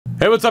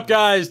Hey, what's up,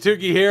 guys?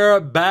 Tukey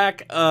here,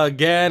 back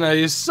again.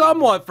 A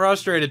somewhat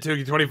frustrated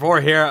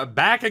Tukey24 here,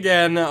 back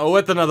again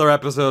with another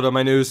episode of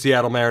my new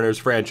Seattle Mariners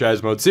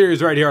franchise mode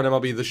series right here on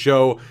MLB The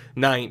Show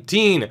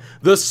 19.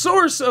 The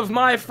source of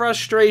my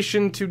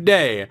frustration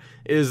today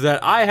is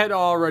that I had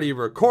already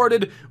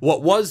recorded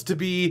what was to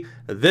be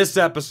this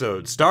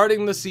episode.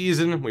 Starting the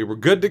season, we were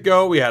good to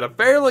go, we had a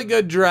fairly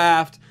good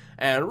draft,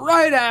 and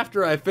right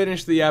after I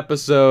finished the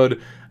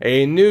episode,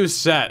 a new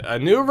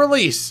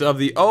release of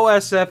the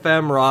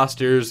OSFM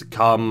rosters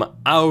come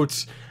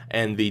out,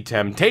 and the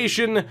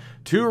temptation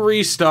to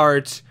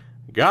restart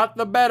got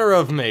the better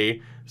of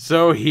me,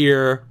 so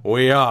here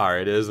we are.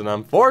 It is an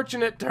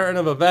unfortunate turn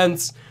of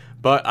events,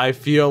 but I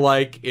feel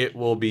like it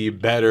will be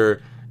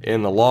better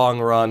in the long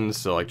run.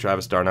 So like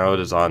Travis d'Arnaud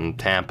is on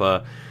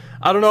Tampa.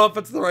 I don't know if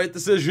it's the right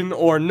decision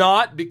or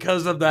not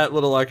because of that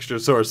little extra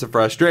source of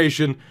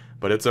frustration,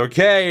 but it's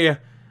okay.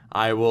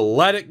 I will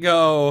let it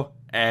go,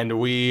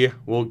 and we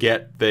will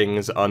get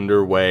things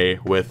underway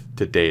with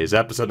today's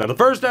episode. Now, the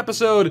first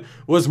episode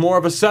was more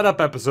of a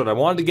setup episode. I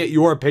wanted to get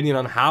your opinion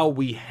on how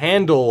we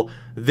handle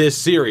this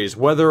series,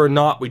 whether or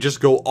not we just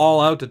go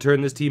all out to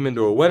turn this team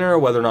into a winner,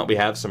 whether or not we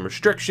have some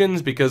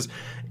restrictions, because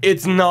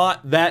it's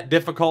not that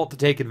difficult to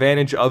take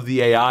advantage of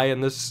the AI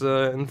in this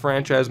in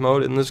franchise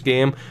mode in this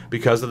game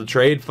because of the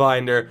trade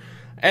finder.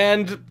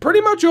 And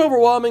pretty much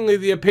overwhelmingly,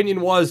 the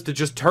opinion was to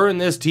just turn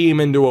this team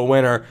into a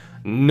winner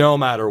no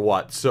matter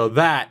what. So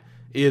that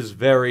is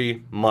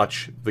very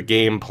much the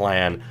game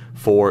plan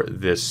for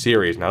this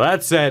series. Now,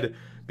 that said,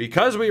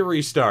 because we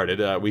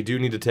restarted, we do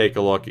need to take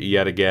a look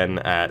yet again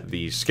at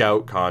the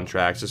scout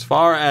contracts. As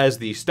far as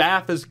the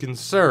staff is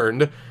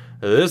concerned,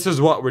 this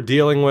is what we're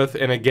dealing with,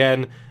 and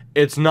again,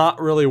 it's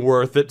not really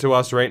worth it to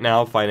us right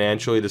now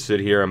financially to sit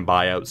here and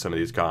buy out some of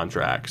these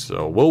contracts.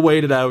 So we'll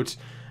wait it out,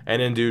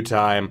 and in due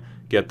time,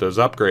 get those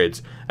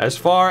upgrades. As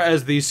far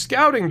as the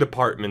scouting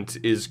department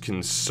is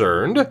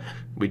concerned,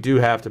 we do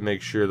have to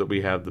make sure that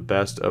we have the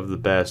best of the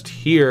best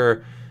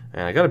here.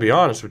 And I gotta be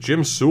honest, with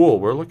Jim Sewell,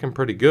 we're looking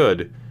pretty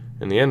good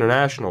in the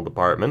international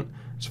department.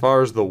 As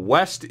far as the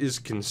West is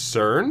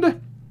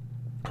concerned,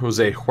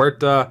 Jose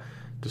Huerta,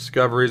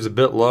 discovery is a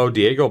bit low.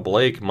 Diego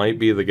Blake might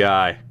be the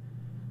guy.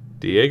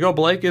 Diego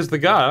Blake is the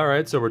guy. All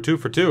right, so we're 2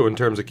 for 2 in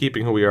terms of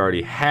keeping who we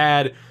already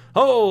had.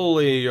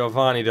 Holy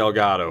Giovanni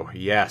Delgado.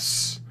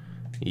 Yes.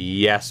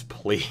 Yes,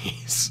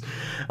 please.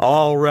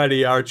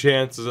 Already our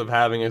chances of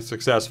having a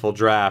successful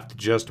draft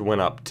just went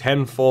up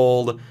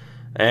tenfold.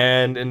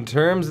 And in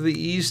terms of the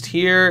East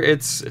here,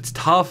 it's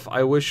tough.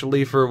 I wish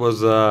Leifer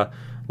was a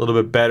little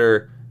bit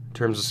better in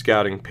terms of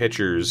scouting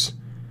pitchers.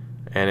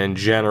 And in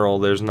general,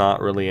 there's not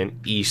really an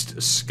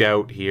East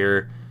scout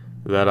here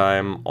that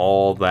I'm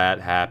all that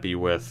happy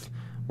with.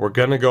 We're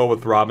going to go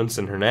with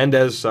Robinson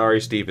Hernandez. Sorry,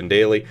 Stephen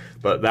Daly.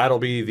 But that'll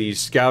be the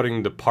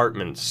scouting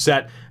department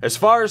set. As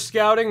far as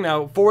scouting,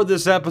 now, for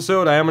this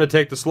episode, I am going to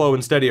take the slow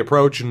and steady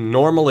approach.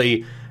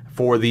 Normally,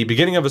 for the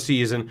beginning of a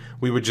season,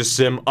 we would just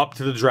sim up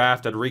to the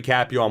draft. I'd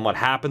recap you on what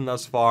happened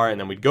thus far, and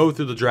then we'd go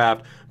through the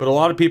draft. But a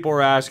lot of people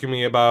are asking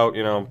me about,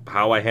 you know,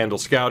 how I handle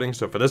scouting.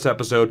 So for this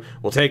episode,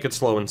 we'll take it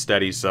slow and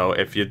steady. So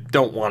if you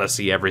don't want to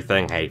see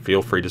everything, hey,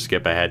 feel free to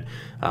skip ahead.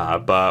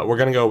 But we're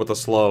going to go with a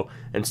slow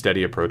and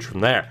steady approach from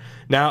there.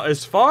 Now,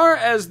 as far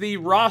as the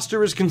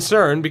roster is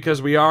concerned,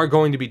 because we are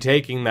going to be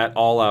taking that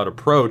all-out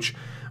approach,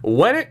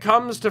 when it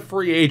comes to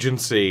free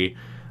agency,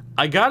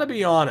 I gotta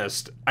be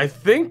honest, I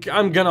think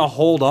I'm gonna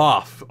hold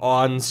off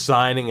on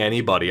signing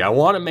anybody. I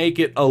want to make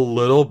it a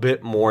little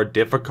bit more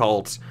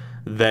difficult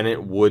than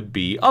it would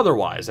be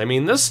otherwise. I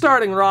mean, this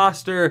starting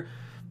roster,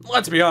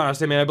 let's be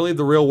honest, I mean, I believe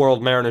the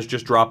real-world Mariners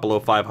just dropped below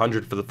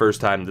 500 for the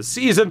first time this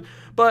season,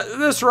 but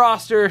this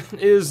roster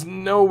is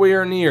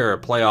nowhere near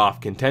playoff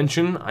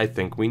contention. I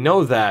think we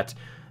know that.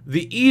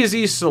 The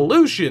easy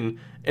solution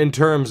in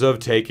terms of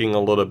taking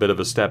a little bit of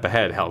a step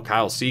ahead, hell,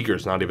 Kyle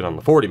Seager's not even on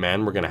the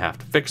 40-man, we're gonna have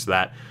to fix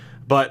that.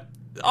 But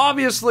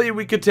obviously,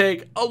 we could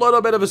take a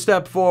little bit of a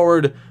step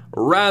forward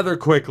rather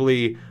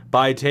quickly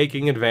by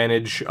taking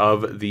advantage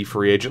of the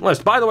free agent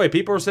list. By the way,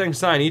 people are saying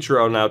sign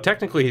Ichiro. Now,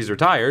 technically, he's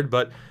retired,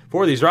 but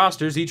for these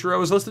rosters,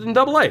 Ichiro is listed in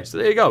AA. So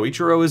there you go.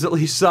 Ichiro is at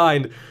least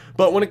signed.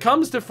 But when it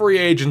comes to free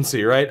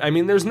agency, right, I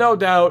mean, there's no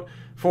doubt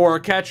for a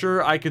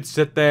catcher, I could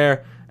sit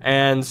there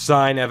and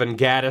sign Evan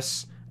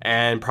Gattis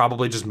and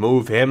probably just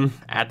move him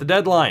at the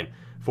deadline.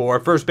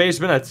 For first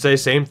baseman, I'd say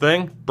same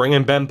thing. Bring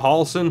in Ben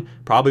Paulson,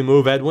 probably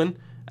move Edwin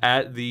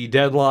at the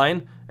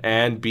deadline,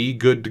 and be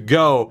good to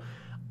go.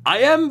 I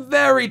am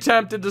very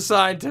tempted to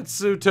sign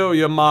Tetsuto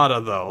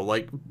Yamada, though.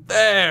 Like,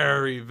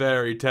 very,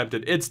 very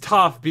tempted. It's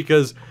tough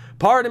because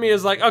part of me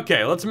is like,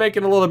 okay, let's make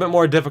it a little bit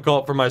more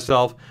difficult for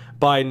myself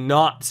by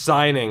not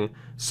signing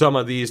some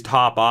of these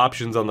top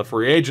options on the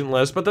free agent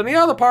list. But then the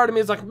other part of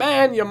me is like,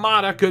 man,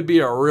 Yamada could be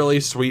a really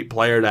sweet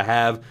player to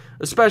have,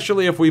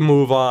 especially if we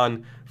move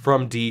on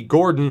from D.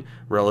 Gordon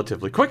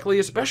relatively quickly,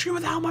 especially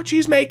with how much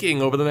he's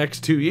making over the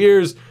next 2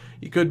 years.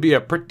 He could be a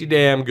pretty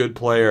damn good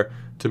player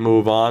to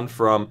move on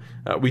from.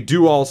 We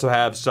do also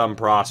have some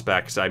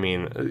prospects. I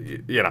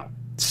mean, you know,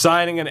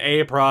 signing an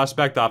A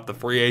prospect off the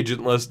free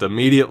agent list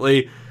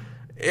immediately,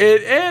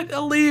 it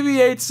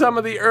alleviates some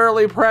of the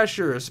early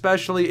pressure,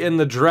 especially in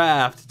the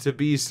draft, to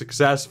be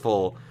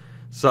successful.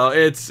 So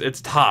it's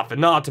tough, and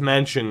not to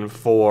mention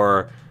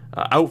for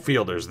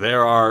outfielders,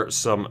 there are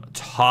some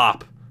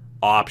top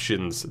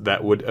options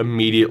that would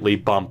immediately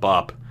bump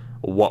up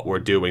what we're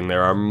doing.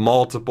 There are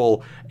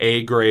multiple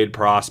A-grade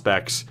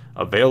prospects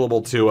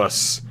available to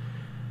us.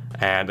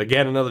 And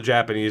again, another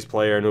Japanese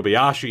player,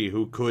 Nubayashi,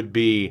 who could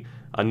be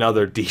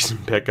another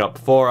decent pickup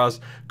for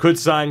us. Could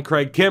sign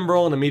Craig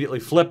Kimbrell and immediately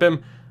flip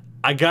him.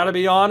 I gotta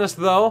be honest,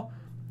 though,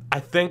 I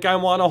think I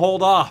want to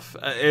hold off.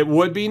 It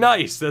would be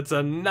nice. That's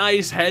a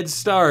nice head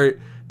start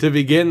to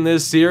begin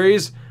this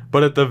series.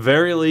 But at the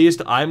very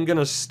least, I'm going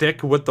to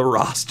stick with the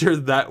roster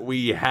that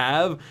we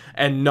have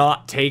and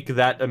not take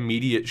that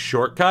immediate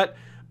shortcut.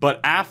 But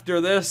after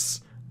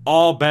this,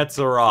 all bets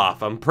are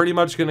off. I'm pretty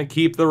much going to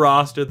keep the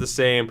roster the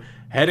same,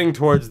 heading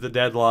towards the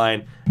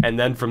deadline, and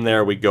then from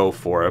there we go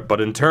for it. But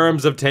in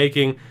terms of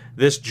taking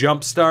this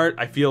jump start,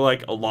 I feel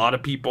like a lot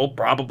of people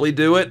probably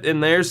do it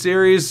in their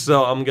series,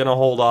 so I'm going to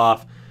hold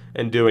off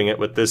and doing it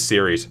with this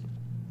series.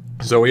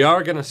 So we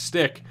are going to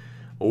stick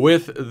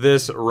with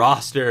this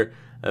roster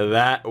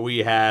that we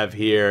have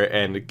here,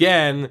 and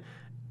again,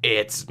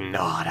 it's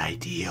not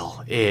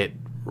ideal. It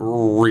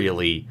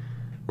really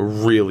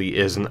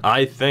isn't.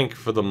 I think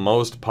for the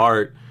most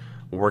part,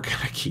 we're going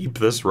to keep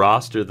this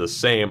roster the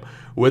same,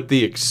 with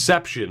the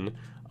exception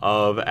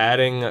of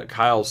adding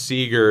Kyle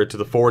Seager to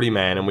the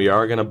 40-man, and we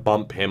are going to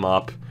bump him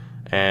up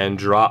and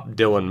drop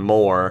Dylan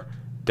Moore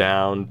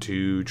down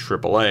to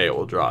AAA.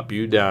 We'll drop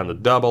you down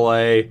to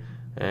AA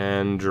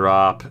and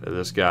drop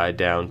this guy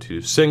down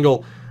to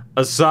single.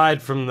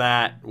 Aside from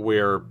that,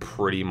 we're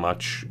pretty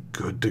much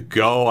good to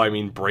go. I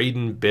mean,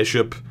 Braden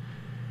Bishop,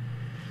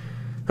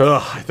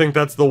 I think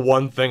that's the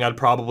one thing I'd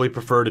probably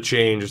prefer to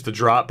change, is to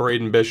drop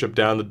Braden Bishop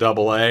down to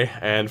AA,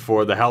 and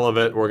for the hell of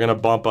it, we're going to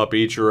bump up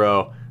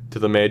Ichiro to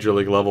the major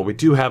league level. We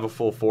do have a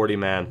full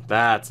 40-man.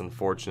 That's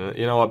unfortunate.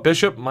 You know what?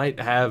 Bishop might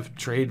have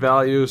trade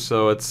value,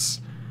 so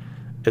it's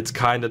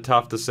kind of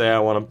tough to say I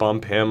want to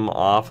bump him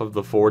off of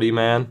the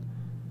 40-man.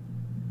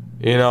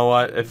 You know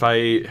what? If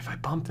I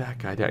bump that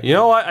guy down, you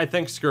know what? I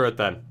think screw it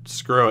then.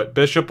 Screw it.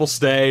 Bishop will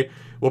stay.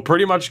 We'll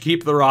pretty much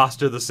keep the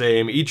roster the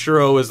same.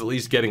 Ichiro is at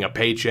least getting a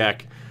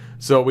paycheck,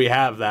 so we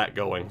have that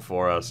going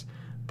for us.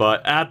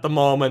 But at the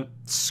moment,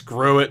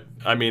 screw it.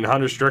 I mean,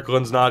 Hunter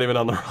Strickland's not even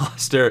on the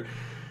roster.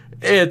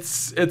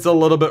 It's a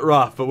little bit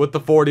rough, but with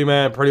the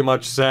 40-man pretty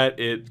much set,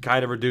 it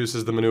kind of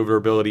reduces the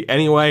maneuverability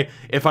anyway.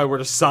 If I were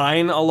to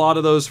sign a lot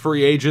of those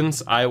free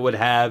agents, I would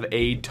have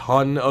a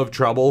ton of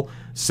trouble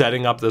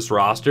setting up this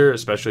roster,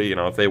 especially, you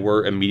know, if they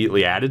were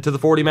immediately added to the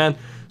 40-man.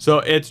 So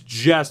it's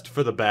just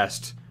for the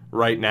best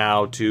right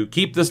now to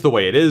keep this the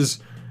way it is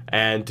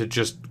and to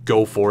just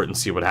go for it and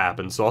see what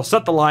happens. So I'll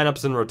set the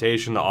lineups in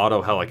rotation to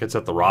auto. Hell, I could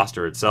set the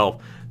roster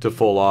itself to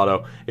full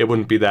auto. It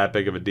wouldn't be that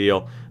big of a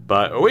deal.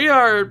 But we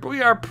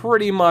are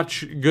pretty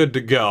much good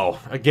to go.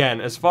 Again,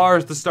 as far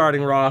as the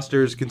starting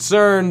roster is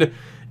concerned,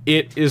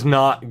 it is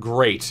not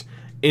great.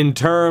 In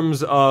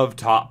terms of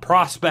top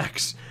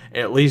prospects,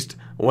 at least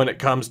when it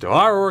comes to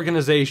our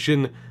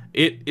organization,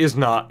 it is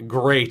not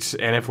great.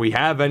 And if we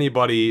have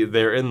anybody,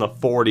 they're in the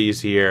 40s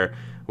here.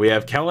 We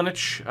have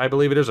Kelenic, I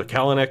believe it is, or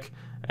Kelenic,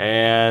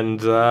 and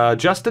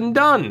Justin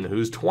Dunn,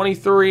 who's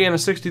 23 and a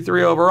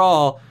 63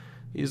 overall.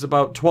 He's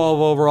about 12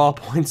 overall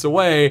points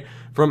away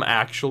from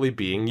actually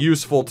being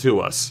useful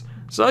to us.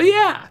 So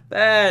yeah,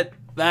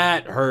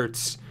 that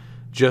hurts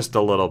just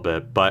a little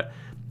bit. But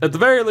at the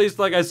very least,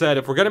 like I said,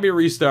 if we're going to be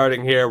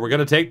restarting here, we're going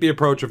to take the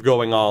approach of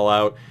going all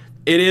out.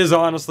 It is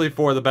honestly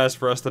for the best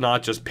for us to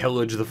not just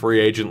pillage the free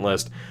agent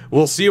list.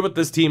 We'll see what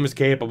this team is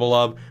capable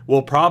of.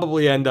 We'll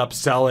probably end up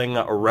selling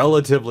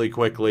relatively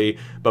quickly,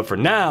 but for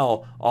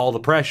now, all the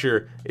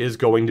pressure is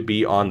going to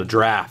be on the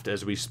draft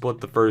as we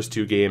split the first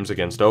two games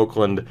against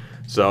Oakland.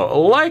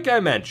 So, like I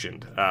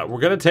mentioned,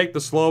 we're going to take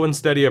the slow and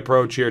steady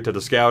approach here to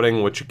the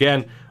scouting, which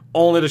again,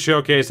 only to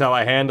showcase how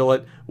I handle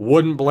it.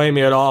 Wouldn't blame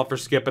me at all for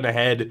skipping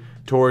ahead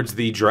towards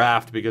the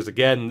draft, because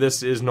again,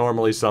 this is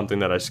normally something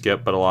that I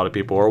skip, but a lot of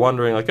people are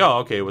wondering, like, oh,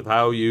 okay, with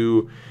how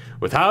you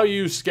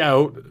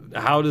scout,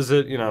 how does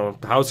it, you know,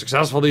 how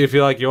successful do you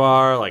feel like you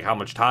are? Like, how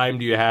much time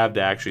do you have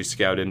to actually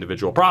scout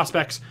individual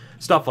prospects?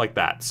 Stuff like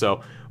that.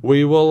 So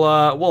we will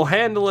we'll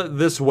handle it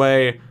this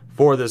way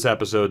for this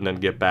episode, and then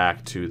get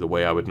back to the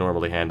way I would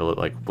normally handle it,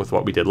 like with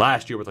what we did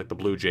last year with like the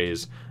Blue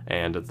Jays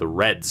and the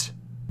Reds.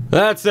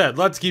 That said,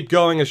 let's keep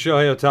going, as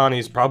Shohei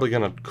Ohtani's probably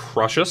going to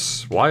crush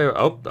us. Why?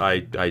 Oh,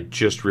 I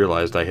just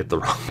realized I hit the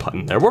wrong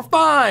button there. We're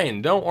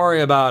fine. Don't worry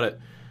about it.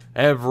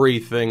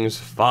 Everything's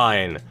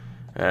fine.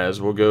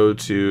 As we'll go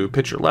to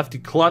pitcher lefty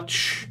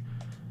clutch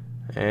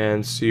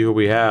and see who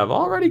we have.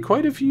 Already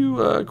quite a few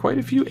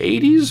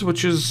 80s,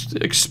 which is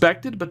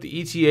expected, but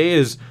the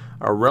ETA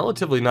are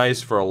relatively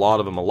nice for a lot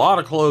of them. A lot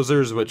of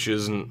closers, which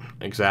isn't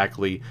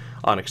exactly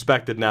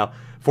unexpected. Now,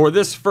 for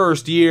this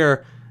first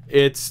year,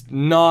 it's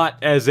not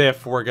as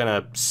if we're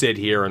going to sit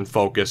here and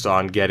focus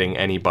on getting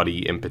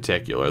anybody in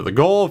particular. The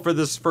goal for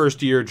this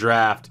first year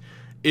draft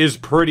is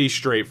pretty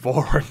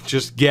straightforward.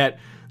 Just get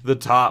the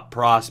top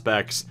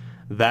prospects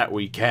that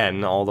we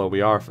can, although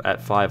we are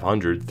at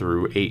 500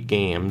 through 8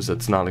 games.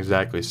 That's not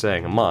exactly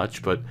saying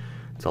much, but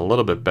it's a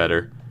little bit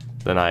better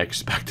than I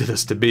expected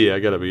us to be, I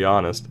gotta be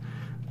honest.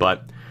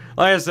 But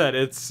like I said,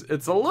 it's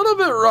a little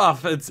bit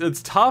rough.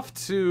 It's tough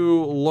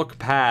to look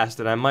past,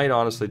 and I might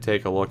honestly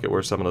take a look at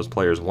where some of those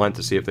players went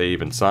to see if they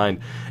even signed.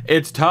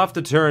 It's tough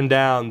to turn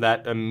down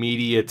that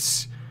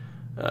immediate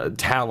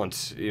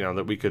talent, you know,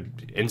 that we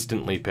could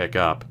instantly pick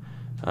up.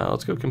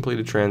 Let's go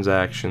completed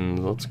transactions.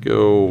 Let's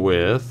go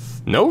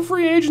with no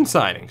free agent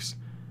signings.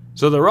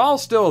 So they're all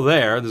still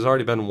there. There's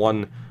already been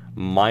one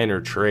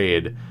minor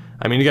trade.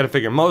 I mean, you got to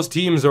figure most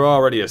teams are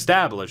already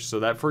established, so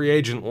that free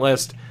agent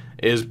list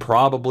is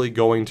probably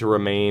going to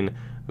remain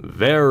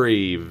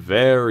very,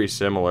 very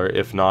similar,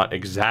 if not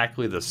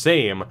exactly the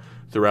same,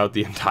 throughout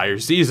the entire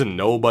season.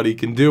 Nobody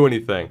can do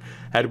anything.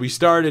 Had we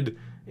started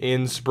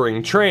in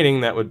spring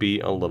training, that would be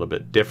a little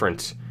bit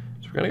different.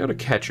 We're going to go to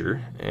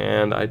catcher,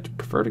 and I'd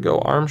prefer to go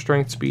arm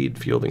strength, speed,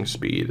 fielding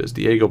speed, as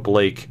Diego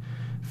Blake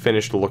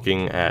finished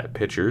looking at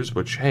pitchers,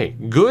 which, hey,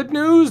 good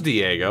news,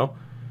 Diego.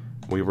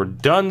 We were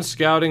done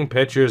scouting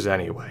pitchers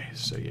anyway,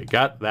 so you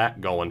got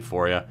that going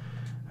for you.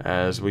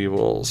 As we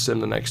will sim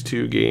the next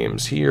 2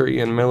 games here.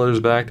 Ian Miller's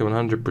back to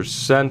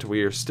 100%.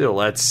 We are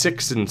still at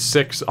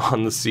 6-6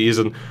 on the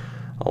season.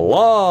 A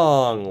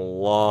long,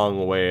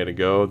 long way to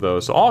go,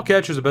 though. So all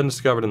catchers have been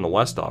discovered in the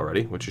West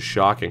already, which is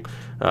shocking.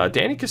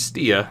 Danny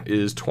Castilla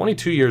is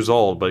 22 years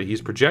old, but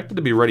he's projected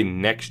to be ready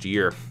next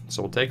year.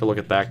 So we'll take a look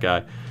at that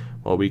guy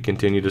while we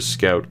continue to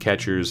scout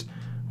catchers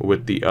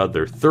with the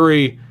other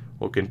 3.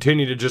 We'll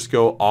continue to just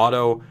go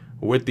auto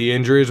with the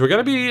injuries. We're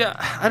going to be,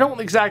 I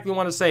don't exactly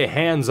want to say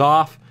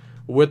hands-off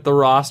with the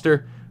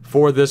roster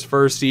for this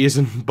first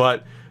season,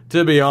 but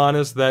to be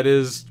honest, that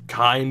is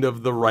kind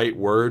of the right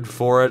word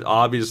for it.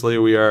 Obviously,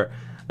 we are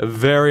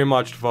very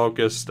much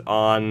focused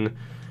on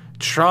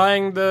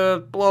trying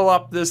to blow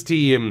up this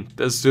team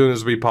as soon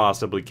as we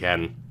possibly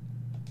can.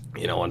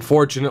 You know,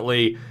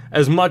 unfortunately,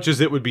 as much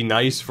as it would be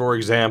nice, for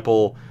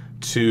example,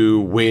 to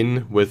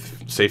win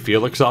with, say,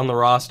 Felix on the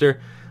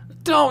roster,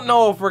 don't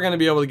know if we're going to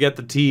be able to get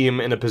the team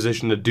in a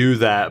position to do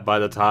that by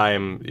the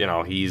time, you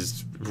know,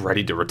 he's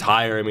ready to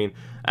retire. I mean,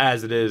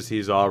 as it is,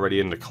 he's already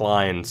in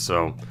decline,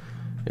 so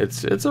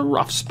it's a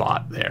rough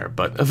spot there,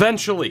 but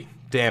eventually,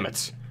 damn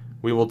it,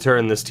 we will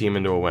turn this team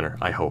into a winner,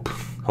 I hope.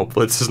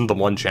 Hopefully this isn't the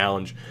one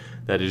challenge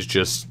that is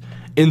just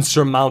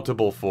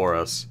insurmountable for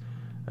us.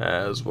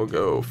 As we'll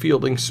go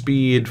fielding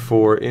speed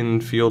for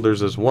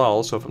infielders as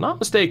well. So if I'm not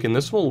mistaken,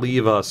 this will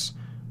leave us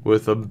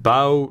with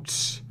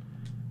about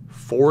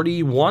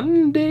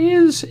 41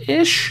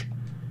 days-ish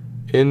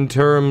in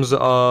terms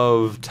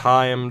of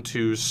time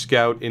to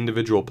scout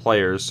individual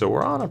players. So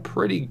we're on a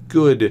pretty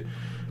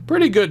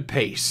good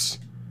pace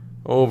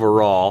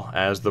overall,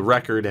 as the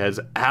record has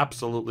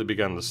absolutely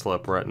begun to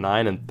slip. We're at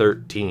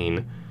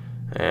 9-13,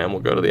 and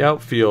we'll go to the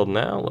outfield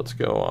now. Let's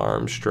go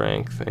arm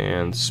strength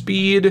and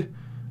speed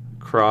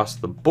across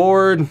the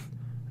board. And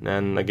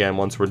then again,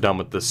 once we're done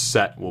with this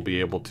set, we'll be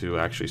able to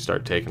actually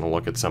start taking a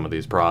look at some of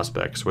these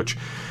prospects, which,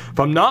 if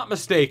I'm not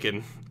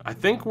mistaken, I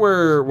think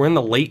we're in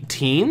the late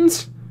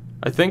teens,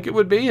 I think it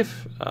would be,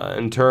 if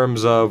in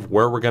terms of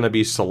where we're going to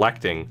be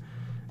selecting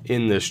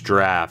in this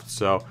draft.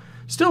 So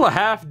still a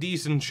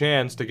half-decent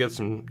chance to get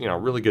some, you know,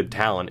 really good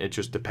talent. It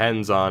just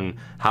depends on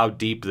how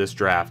deep this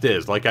draft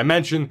is. Like I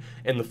mentioned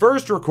in the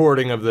first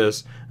recording of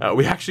this,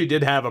 we actually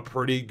did have a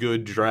pretty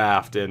good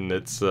draft, and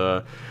that's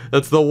the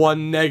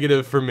one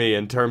negative for me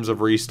in terms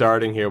of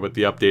restarting here with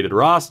the updated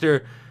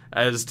roster,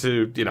 as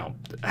to, you know,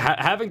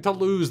 having to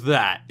lose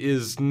that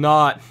is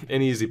not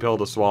an easy pill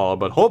to swallow,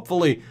 but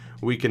hopefully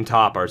we can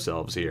top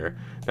ourselves here.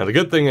 Now, the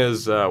good thing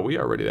is we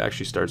are ready to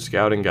actually start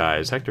scouting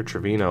guys. Hector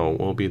Trevino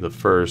will be the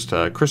first.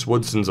 Chris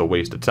Woodson's a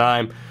waste of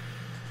time.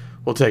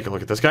 We'll take a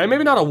look at this guy.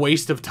 Maybe not a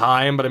waste of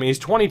time, but I mean, he's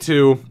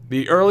 22.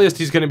 The earliest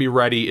he's going to be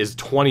ready is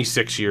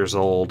 26 years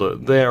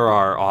old. There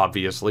are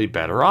obviously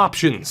better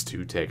options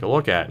to take a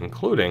look at,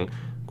 including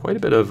quite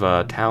a bit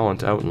of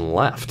talent out and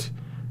left.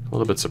 A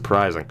little bit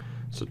surprising.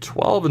 So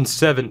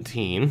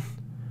 12-17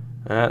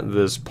 at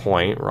this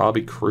point.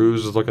 Robbie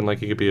Cruz is looking like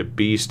he could be a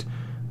beast.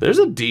 There's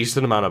a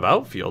decent amount of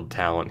outfield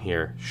talent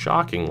here,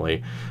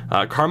 shockingly.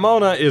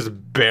 Carmona is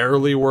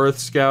barely worth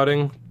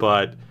scouting,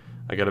 but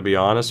I gotta be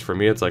honest, for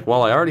me it's like,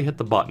 well, I already hit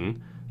the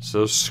button,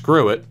 so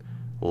screw it.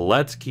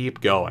 Let's keep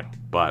going.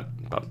 But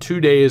about 2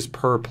 days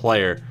per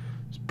player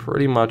is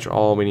pretty much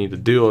all we need to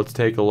do. Let's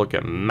take a look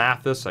at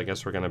Mathis. I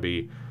guess we're gonna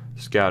be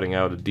scouting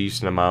out a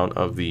decent amount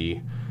of the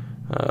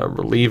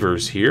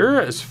relievers here.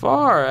 As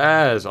far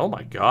as, oh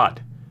my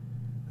god,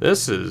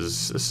 this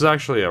is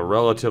actually a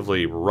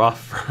relatively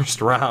rough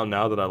first round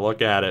now that I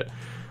look at it.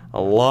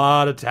 A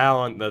lot of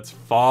talent that's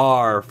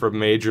far from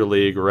Major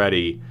League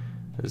ready.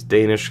 As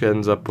Danish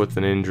ends up with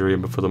an injury,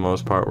 but for the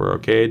most part we're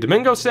okay.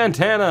 Domingo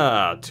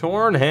Santana,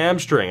 torn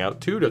hamstring,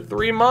 out 2 to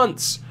 3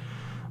 months.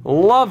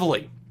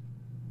 Lovely.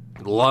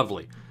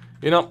 Lovely.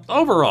 You know,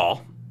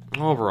 overall,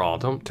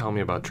 don't tell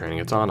me about training.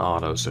 It's on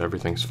auto, so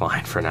everything's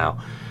fine for now.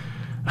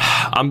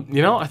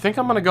 You know, I think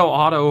I'm going to go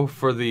auto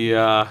for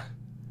the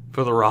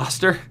for the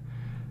roster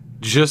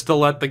just to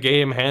let the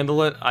game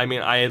handle it. I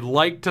mean, I'd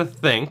like to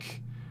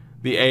think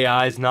the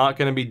AI is not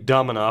going to be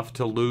dumb enough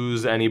to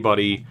lose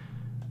anybody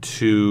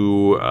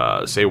to,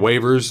 say,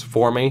 waivers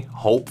for me.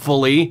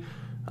 Hopefully.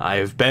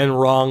 I've been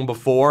wrong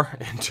before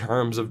in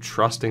terms of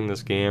trusting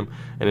this game,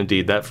 and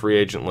indeed, that free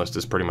agent list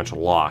is pretty much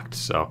locked,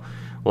 so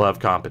we'll have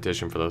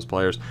competition for those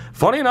players.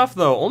 Funny enough,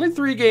 though, only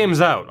 3 games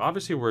out.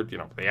 Obviously,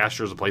 the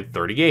Astros have played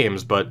 30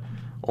 games, but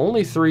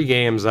only 3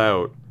 games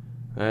out.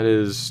 That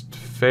is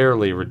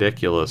fairly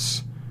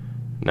ridiculous.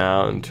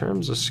 Now, in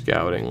terms of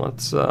scouting,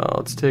 let's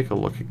take a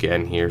look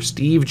again here.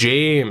 Steve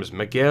James,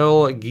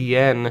 Miguel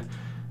Guillen,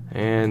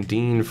 and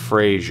Dean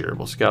Frazier.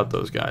 We'll scout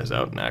those guys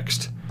out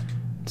next.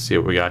 Let's see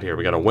what we got here.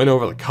 We got a win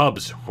over the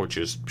Cubs, which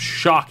is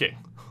shocking,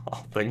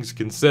 all things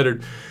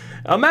considered.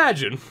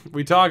 Imagine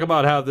we talk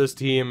about how this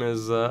team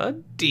is a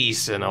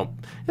decent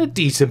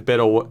bit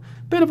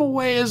of a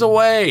ways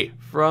away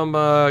from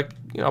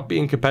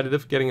being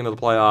competitive, getting into the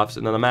playoffs,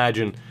 and then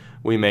imagine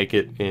we make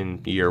it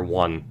in year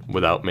 1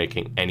 without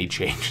making any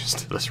changes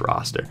to this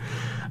roster.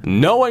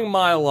 Knowing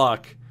my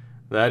luck,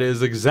 that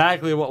is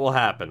exactly what will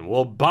happen.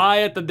 We'll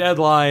buy at the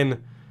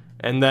deadline,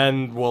 and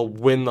then we'll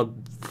win the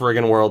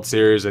friggin' World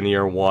Series in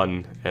year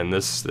 1, and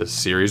this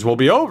series will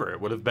be over. It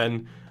would have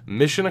been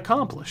mission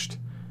accomplished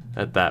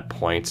at that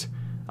point.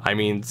 I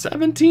mean,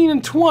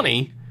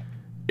 17-20,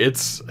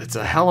 it's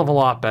a hell of a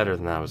lot better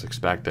than I was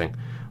expecting.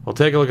 We'll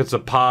take a look at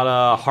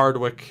Zapata,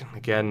 Hardwick,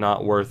 again,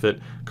 not worth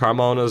it.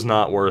 Carmona's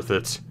not worth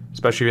it,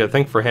 especially I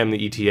think for him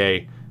the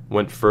ETA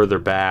went further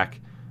back.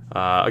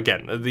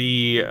 Again,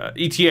 the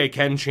ETA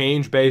can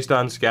change based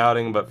on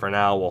scouting, but for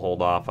now we'll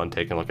hold off on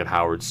taking a look at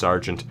Howard,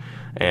 Sargent,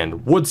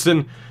 and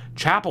Woodson.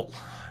 Chappell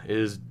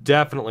is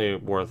definitely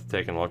worth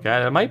taking a look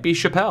at. It might be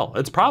Chappelle.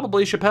 It's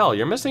probably Chappelle.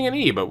 You're missing an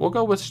E, but we'll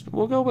go with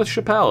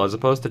Chappelle as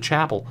opposed to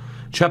Chappell.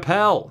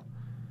 Chappelle,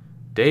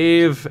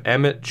 Dave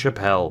Emmett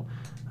Chappelle,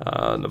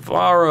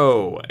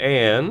 Navarro,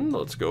 and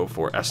let's go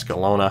for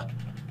Escalona.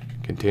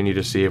 Continue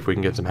to see if we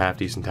can get some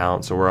half-decent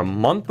talent. So we're a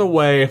month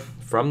away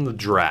from the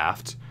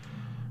draft.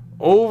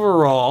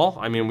 Overall,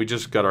 I mean, we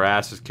just got our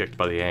asses kicked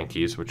by the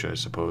Yankees, which I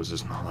suppose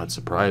is not that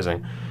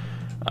surprising.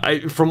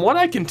 From what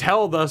I can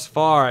tell thus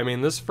far, I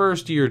mean, this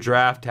first-year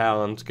draft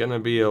talent's going to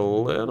be a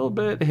little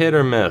bit hit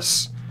or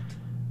miss.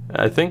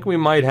 I think we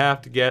might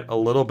have to get a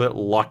little bit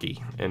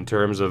lucky in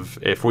terms of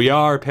if we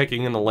are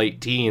picking in the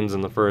late teens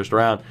in the first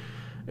round,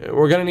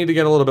 we're going to need to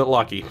get a little bit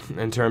lucky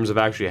in terms of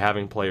actually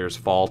having players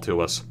fall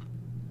to us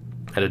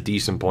at a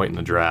decent point in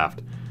the draft.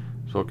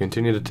 So we'll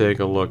continue to take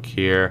a look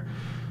here.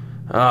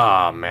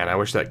 Oh, man, I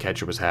wish that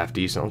catcher was half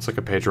decent. Looks like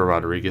a Pedro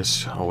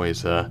Rodriguez.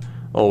 Always a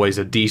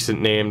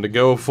decent name to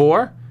go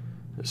for.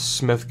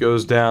 Smith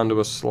goes down to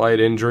a slight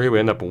injury. We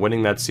end up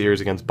winning that series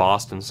against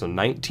Boston, so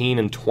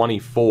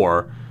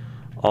 19-24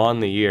 on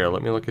the year.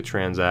 Let me look at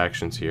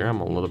transactions here.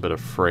 I'm a little bit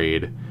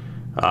afraid.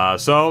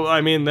 So,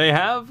 I mean, they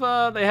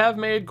have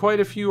made quite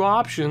a few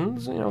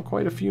options,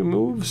 quite a few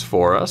moves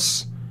for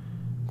us.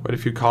 Quite a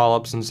few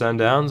call-ups and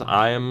send-downs.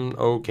 I am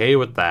okay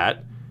with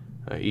that.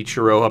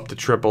 Ichiro up to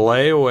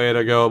AAA. Way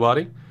to go,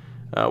 buddy.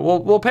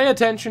 We'll pay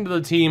attention to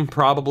the team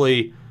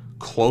probably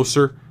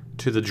closer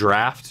to the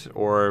draft,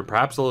 or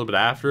perhaps a little bit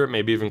after it,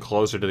 maybe even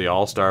closer to the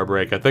All-Star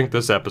break. I think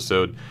this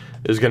episode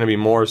is going to be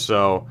more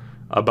so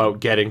about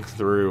getting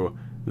through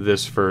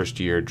this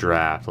first-year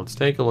draft. Let's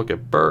take a look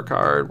at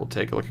Burkhardt. We'll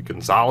take a look at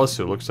Gonzalez,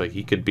 who looks like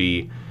he could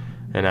be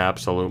an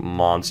absolute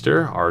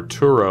monster.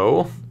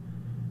 Arturo.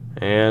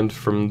 And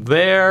from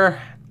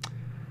there,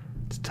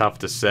 it's tough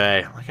to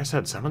say. Like I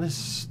said, some of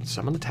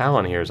the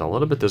talent here is a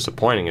little bit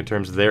disappointing in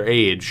terms of their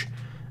age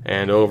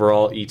and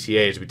overall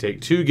ETAs. We take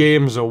 2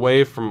 games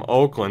away from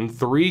Oakland,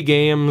 3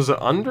 games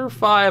under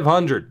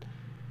 500.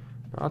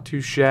 Not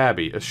too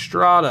shabby.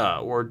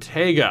 Estrada,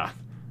 Ortega,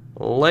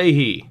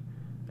 Leahy,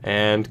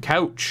 and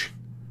Couch.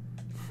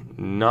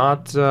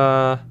 Not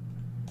a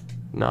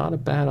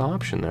bad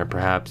option there,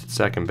 perhaps, at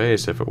second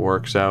base if it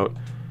works out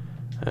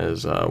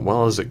as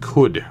well as it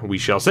could, we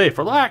shall say.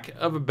 For lack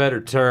of a better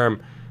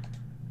term,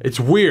 it's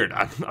weird.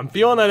 I'm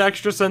feeling that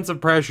extra sense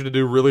of pressure to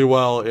do really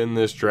well in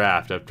this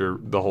draft after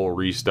the whole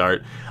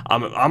restart.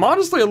 I'm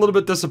honestly a little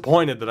bit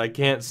disappointed that I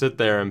can't sit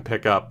there and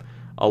pick up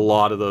a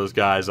lot of those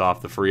guys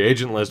off the free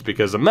agent list,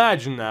 because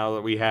imagine now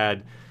that we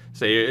had,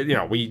 say,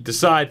 we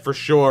decide for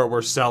sure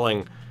we're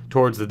selling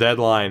towards the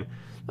deadline.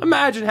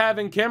 Imagine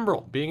having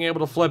Kimbrel, being able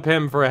to flip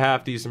him for a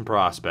half-decent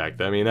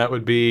prospect. I mean, that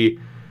would be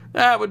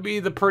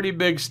the pretty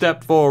big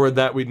step forward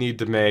that we'd need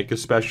to make,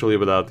 especially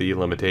without the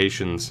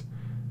limitations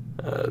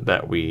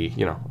that we,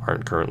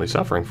 aren't currently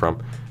suffering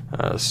from.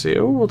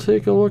 So we'll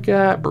take a look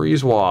at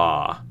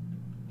Breezewa.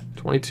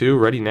 22,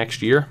 ready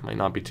next year. Might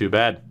not be too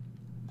bad.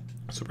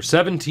 So we're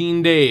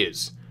 17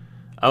 days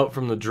out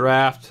from the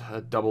draft.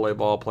 A AA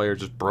ball player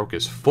just broke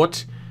his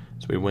foot.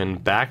 So we win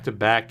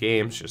back-to-back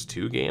games, just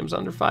 2 games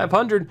under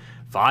 500.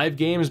 5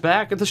 games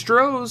back at the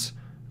Stros.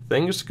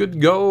 Things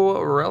could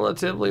go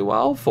relatively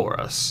well for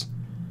us.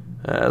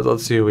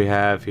 Let's see what we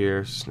have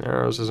here.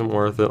 Snaros isn't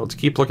worth it. Let's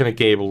keep looking at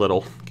Gabe a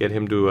little. Get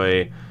him to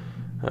a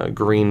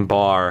green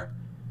bar.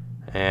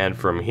 And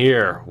from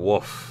here,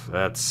 woof,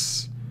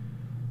 it's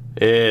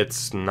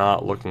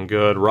not looking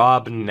good.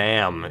 Rob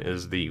Nam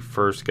is the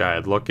first guy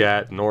I'd look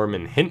at.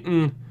 Norman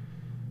Hinton.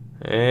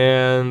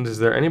 And is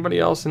there anybody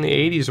else in the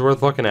 80s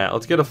worth looking at?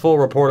 Let's get a full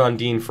report on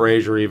Dean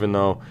Frazier, even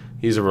though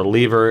he's a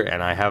reliever,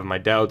 and I have my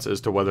doubts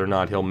as to whether or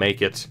not he'll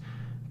make it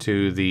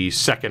to the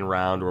second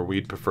round where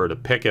we'd prefer to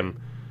pick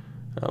him.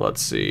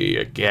 Let's see,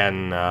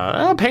 again,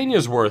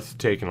 Pena's worth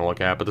taking a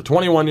look at, but the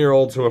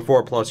 21-year-olds who are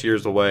 4+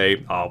 years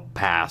away, I'll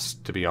pass,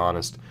 to be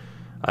honest.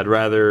 I'd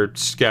rather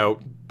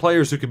scout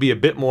players who could be a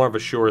bit more of a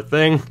sure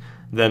thing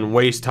than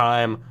waste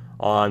time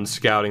on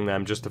scouting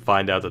them just to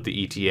find out that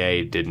the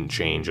ETA didn't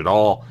change at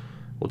all.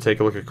 We'll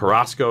take a look at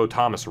Carrasco,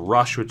 Thomas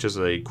Rush, which is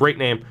a great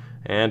name,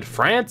 and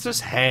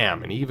Francis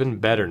Ham, an even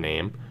better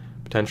name.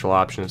 Potential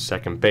option at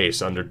second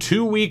base. Under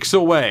 2 weeks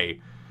away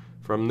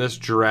from this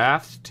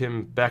draft,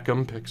 Tim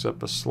Beckham picks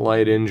up a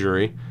slight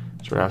injury.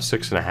 So we're now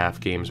 6.5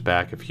 games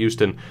back of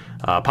Houston.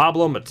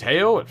 Pablo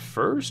Mateo at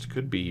first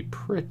could be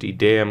pretty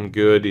damn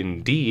good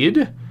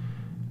indeed.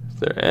 Is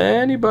there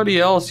anybody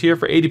else here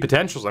for 80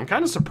 potentials? I'm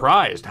kind of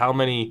surprised how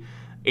many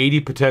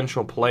 80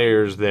 potential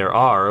players there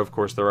are. Of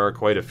course, there are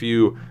quite a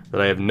few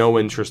that I have no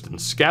interest in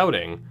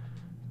scouting.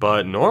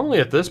 But normally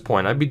at this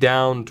point, I'd be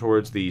down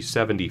towards the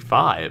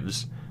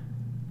 75s.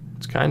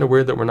 It's kind of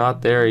weird that we're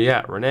not there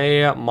yet.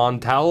 Rene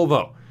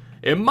Montalvo.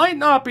 It might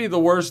not be the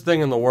worst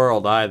thing in the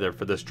world either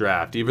for this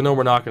draft, even though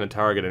we're not going to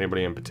target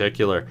anybody in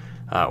particular.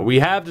 We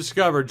have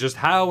discovered just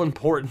how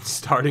important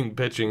starting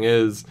pitching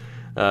is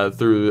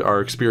through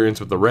our experience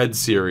with the Red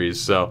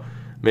Series, so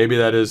maybe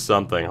that is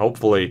something.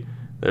 Hopefully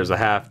there's a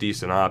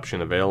half-decent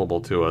option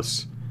available to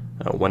us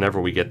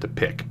whenever we get to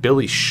pick.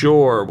 Billy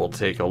Shore we'll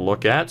take a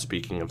look at,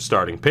 speaking of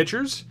starting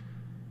pitchers.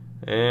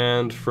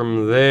 And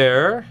from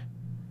there,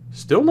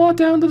 still not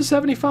down to the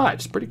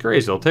 75s. Pretty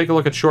crazy. We'll take a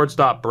look at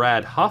shortstop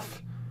Brad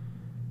Huff.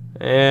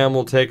 And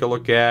we'll take a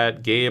look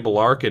at Gabe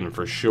Larkin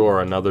for sure,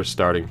 another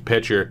starting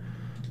pitcher.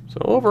 So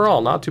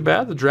overall, not too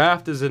bad. The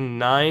draft is in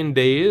 9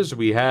 days.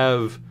 We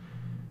have,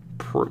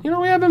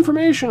 we have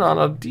information on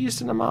a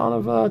decent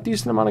amount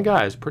of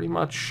guys. Pretty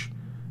much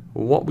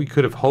what we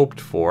could have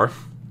hoped for.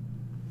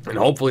 And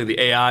hopefully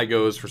the AI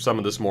goes for some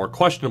of this more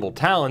questionable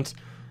talent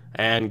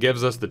and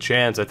gives us the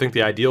chance. I think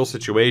the ideal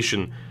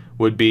situation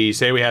would be,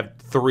 say we have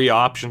 3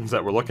 options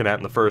that we're looking at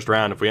in the first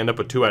round. If we end up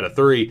with 2 out of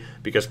 3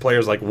 because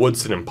players like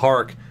Woodson and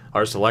Park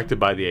are selected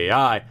by the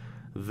AI,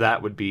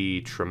 that would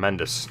be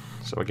tremendous.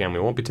 So again, we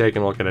won't be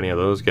taking a look at any of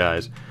those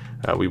guys.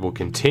 We will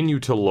continue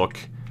to look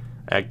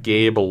at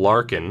Gabe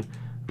Larkin,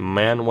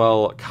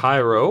 Manuel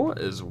Cairo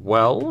as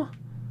well,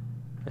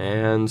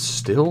 and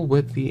still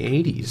with the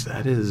 80s.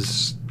 That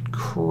is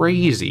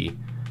crazy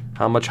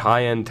how much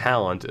high-end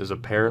talent is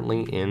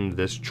apparently in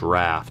this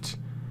draft.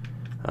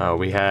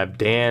 We have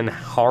Dan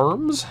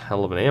Harms,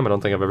 hell of a name. I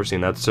don't think I've ever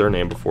seen that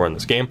surname before in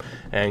this game.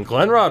 And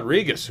Glenn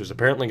Rodriguez, who's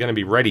apparently going to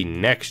be ready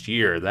next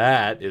year.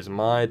 That is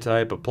my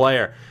type of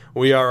player.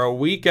 We are a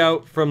week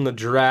out from the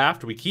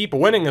draft. We keep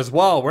winning as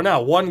well. We're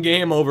now 1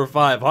 game over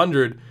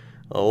 500.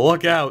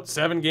 Look out,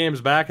 7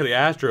 games back of the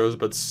Astros,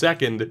 but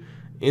second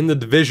in the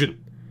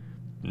division.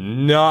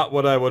 Not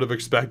what I would have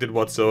expected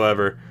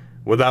whatsoever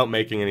without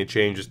making any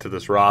changes to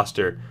this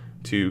roster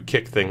to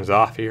kick things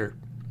off here.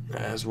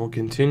 As we'll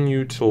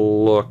continue to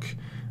look,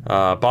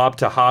 Bob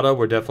Tejada,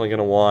 we're definitely going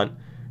to want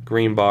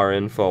green bar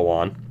info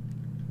on.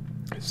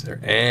 Is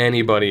there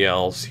anybody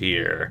else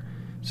here?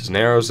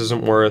 Cisneros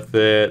isn't worth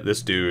it.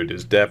 This dude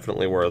is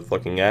definitely worth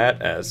looking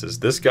at, as is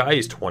this guy.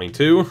 He's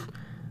 22,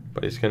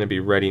 but he's going to be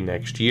ready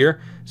next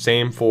year.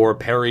 Same for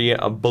Perry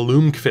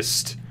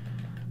Bloomquist.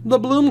 The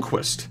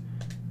Bloomquist.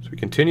 So we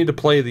continue to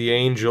play the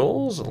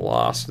Angels. A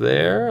loss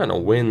there and a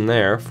win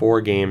there.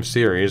 4-game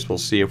series. We'll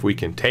see if we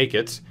can take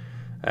it,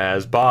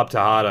 as Bob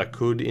Tejada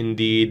could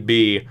indeed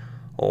be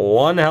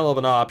one hell of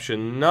an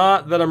option.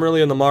 Not that I'm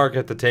really in the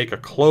market to take a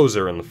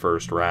closer in the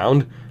first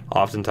round.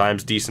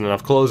 Oftentimes, decent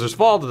enough closers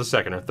fall to the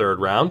second or third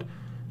round.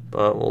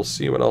 But we'll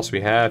see what else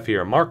we have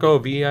here. Marco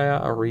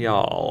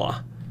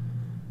Villarreal.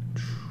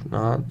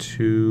 Not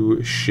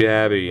too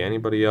shabby.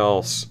 Anybody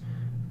else?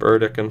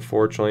 Burdick,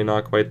 unfortunately,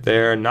 not quite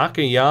there.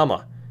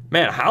 Nakayama.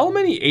 Man, how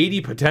many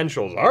 80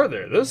 potentials are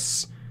there?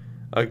 This,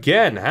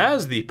 again,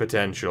 has the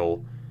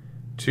potential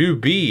to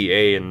be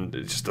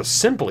just a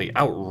simply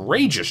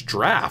outrageous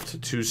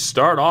draft to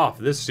start off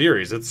this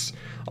series. It's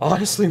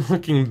honestly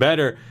looking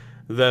better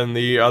than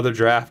the other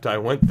draft I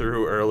went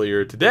through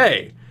earlier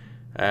today,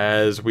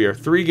 as we are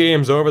 3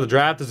 games over. The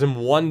draft is in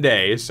 1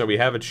 day, so we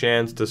have a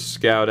chance to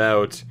scout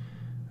out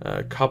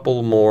a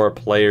couple more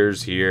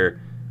players here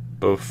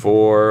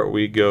before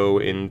we go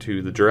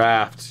into the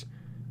draft.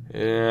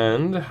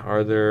 And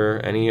are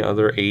there any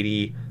other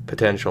 80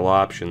 potential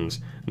options?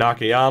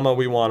 Nakayama,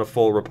 we want a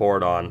full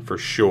report on for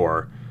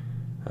sure.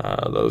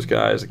 Those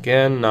guys,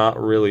 again,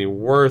 not really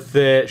worth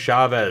it.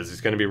 Chavez is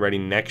going to be ready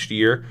next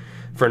year.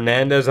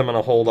 Fernandez, I'm going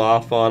to hold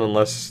off on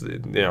unless,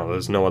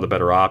 there's no other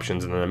better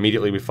options. And then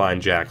immediately we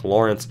find Jack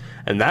Lawrence.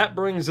 And that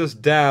brings us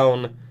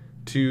down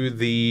to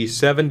the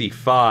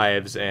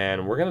 75s.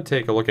 And we're going to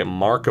take a look at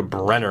Mark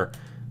Brenner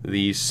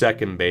the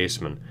second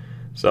baseman.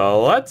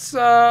 So let's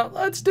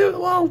take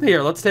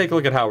a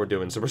look at how we're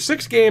doing. So we're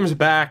 6 games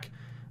back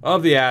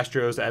of the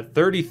Astros at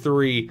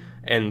 33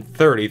 and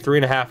 30,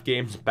 3.5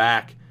 games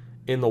back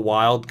in the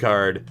wild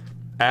card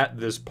at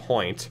this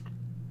point.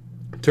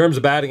 In terms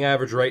of batting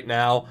average right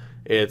now,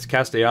 it's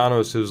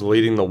Castellanos who's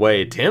leading the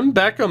way. Tim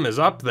Beckham is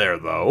up there,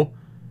 though,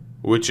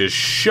 which is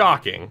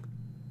shocking.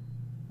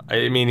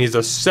 I mean, he's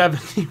a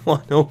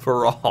 71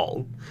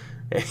 overall,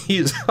 and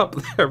he's up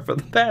there for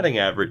the batting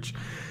average.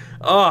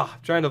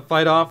 Trying to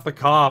fight off the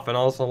cough and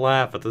also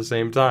laugh at the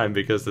same time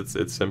because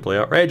it's simply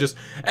outrageous.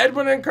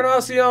 Edwin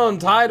Encarnacion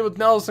tied with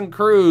Nelson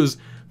Cruz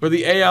for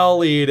the AL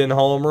lead in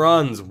home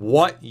runs.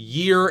 What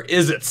year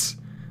is it?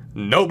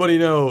 Nobody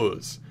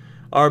knows.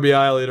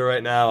 RBI leader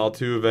right now,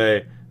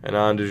 Altuve and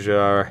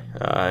Andujar.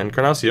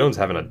 Encarnacion's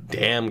having a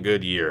damn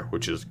good year,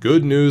 which is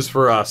good news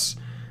for us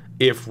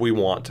if we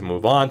want to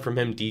move on from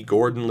him. D.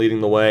 Gordon leading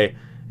the way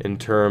in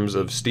terms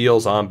of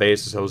steals. On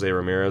base is Jose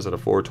Ramirez at a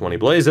 420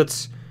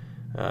 Blazits.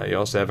 You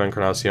also have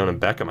Encarnacion and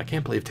Beckham. I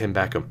can't believe Tim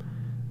Beckham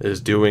is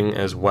doing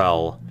as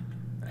well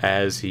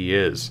as he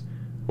is.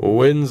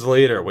 Wins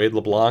leader, Wade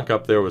LeBlanc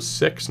up there with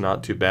 6,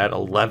 not too bad.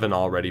 11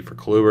 already for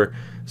Kluber.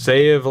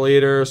 Save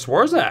leader,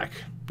 Swarzak,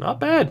 not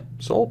bad.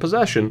 Sole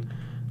possession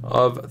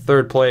of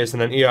third place.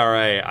 And then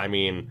ERA, I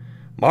mean,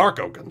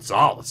 Marco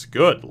Gonzalez,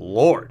 good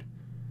lord.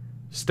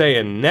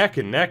 Staying neck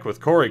and neck with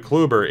Corey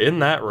Kluber in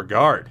that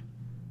regard.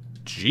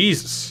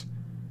 Jesus.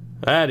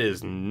 That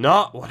is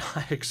not what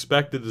I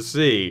expected to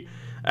see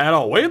at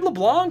all. Wade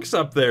LeBlanc's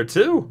up there,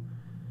 too.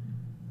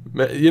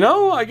 You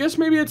know, I guess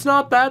maybe it's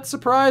not that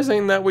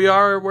surprising that we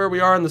are where we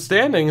are in the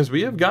standings.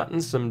 We have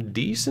gotten some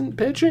decent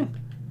pitching.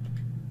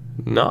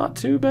 Not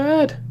too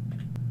bad.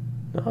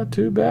 Not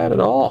too bad at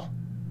all.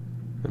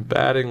 The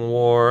batting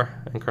war,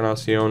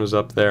 Encarnacion is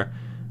up there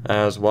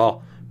as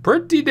well.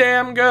 Pretty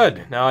damn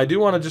good. Now, I do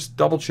want to just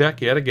double check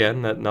yet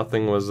again that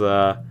nothing was,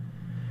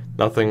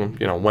 nothing,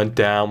 you know, went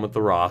down with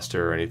the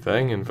roster or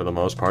anything. And for the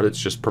most part, it's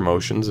just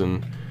promotions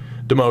and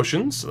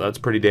demotions. So that's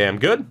pretty damn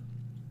good.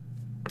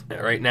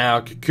 Right now,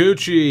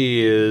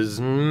 Kikuchi is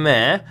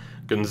meh.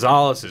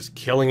 Gonzalez is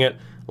killing it.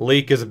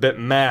 Leak is a bit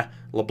meh.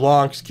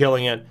 LeBlanc's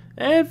killing it.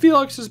 And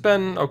Felix has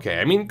been okay.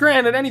 I mean,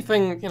 granted,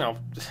 anything, you know,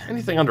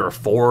 anything under a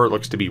 4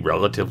 looks to be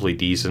relatively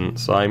decent.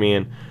 So, I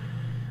mean,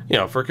 you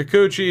know, for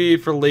Kikuchi,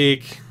 for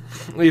Leak,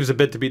 leaves a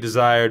bit to be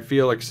desired.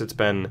 Felix, it's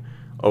been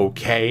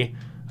okay.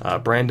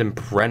 Brandon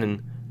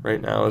Brennan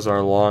right now is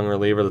our long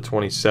reliever, the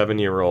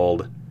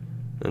 27-year-old.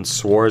 And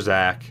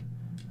Swarzak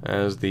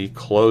as the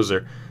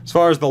closer. As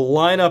far as the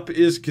lineup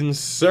is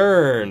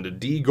concerned,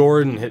 D.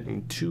 Gordon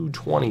hitting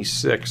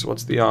 226.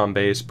 What's the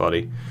on-base,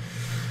 buddy?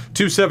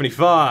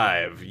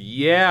 275.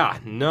 Yeah,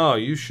 no,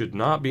 you should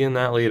not be in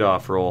that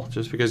leadoff role.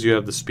 Just because you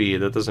have the speed,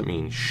 that doesn't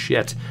mean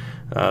shit.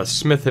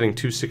 Smith hitting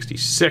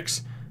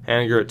 266.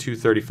 Haniger at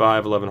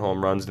 235, 11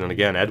 home runs. And then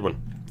again,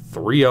 Edwin,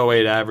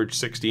 308 average,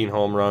 16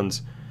 home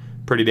runs.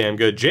 Pretty damn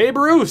good. Jay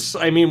Bruce,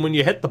 I mean, when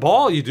you hit the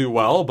ball, you do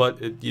well,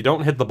 but you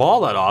don't hit the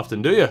ball that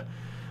often, do you?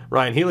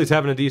 Ryan Healy's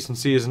having a decent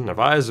season.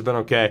 Narvaez has been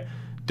okay.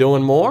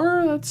 Dylan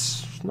Moore,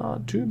 that's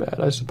not too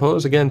bad, I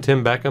suppose. Again,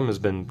 Tim Beckham has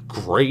been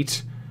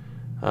great.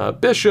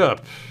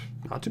 Bishop,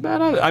 not too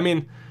bad either. I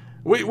mean,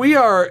 we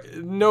are,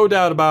 no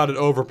doubt about it,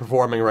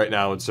 overperforming right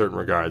now in certain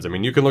regards. I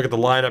mean, you can look at the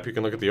lineup, you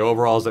can look at the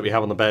overalls that we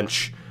have on the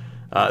bench.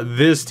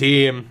 This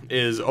team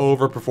is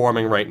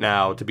overperforming right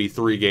now to be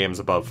 3 games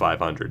above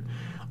 500.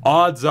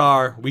 Odds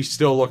are we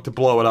still look to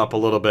blow it up a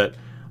little bit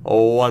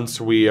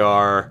once we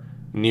are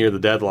near the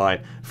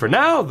deadline. For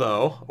now,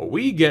 though,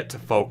 we get to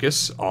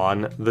focus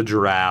on the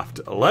draft.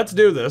 Let's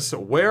do this.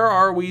 Where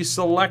are we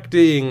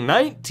selecting?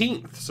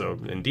 19th. So,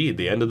 indeed,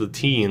 the end of the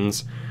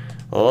teens.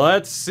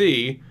 Let's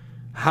see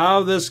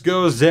how this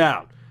goes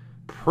down.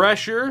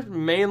 Pressure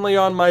mainly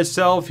on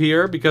myself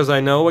here because I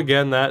know,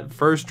 again, that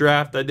first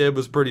draft I did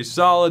was pretty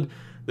solid.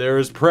 There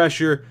is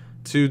pressure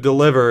to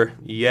deliver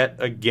yet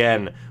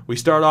again. We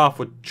start off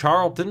with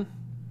Charlton.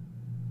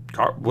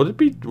 Would it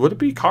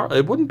be Carl?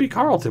 It wouldn't be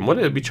Carlton. Would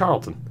it be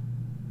Charlton?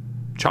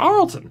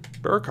 Charlton.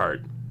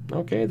 Burkhardt.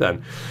 Okay,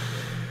 then.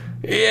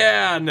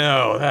 Yeah,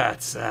 no,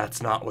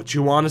 that's not what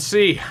you want to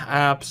see.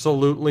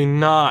 Absolutely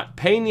not.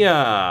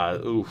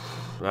 Pena.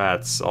 Oof,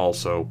 that's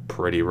also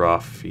pretty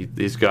rough.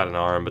 He's got an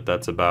arm, but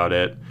that's about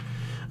it.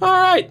 All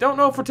right, don't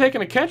know if we're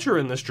taking a catcher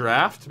in this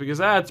draft because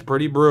that's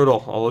pretty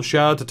brutal. Although,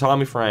 shout out to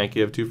Tommy Frank.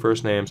 You have 2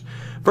 first names.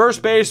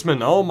 First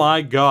baseman. Oh,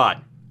 my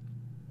God.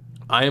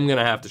 I am going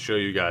to have to show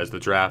you guys the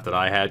draft that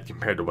I had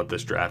compared to what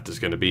this draft is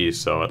going to be,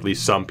 so at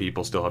least some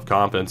people still have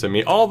confidence in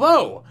me.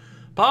 Although,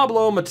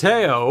 Pablo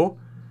Mateo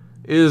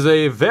is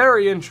a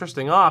very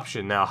interesting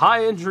option. Now,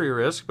 high injury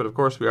risk, but of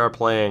course we are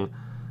playing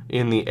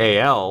in the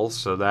AL,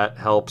 so that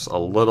helps a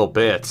little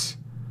bit.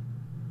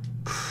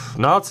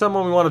 Not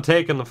someone we want to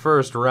take in the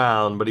first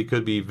round, but he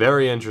could be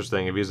very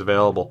interesting if he's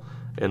available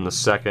in the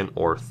second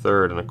or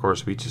third. And of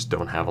course, we just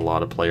don't have a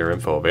lot of player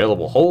info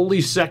available. Holy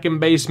second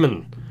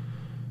baseman.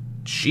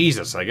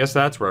 Jesus, I guess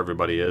that's where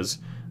everybody is.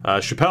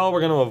 Chappelle,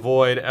 we're going to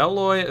avoid.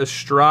 Eloy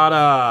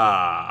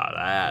Estrada.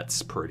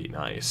 That's pretty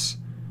nice.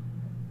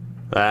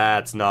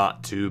 That's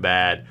not too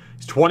bad.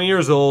 He's 20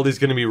 years old. He's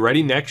going to be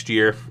ready next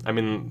year. I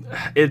mean,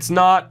 it's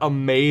not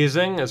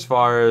amazing as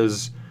far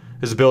as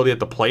his ability at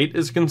the plate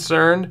is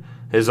concerned.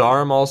 His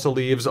arm also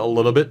leaves a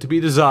little bit to be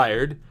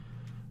desired,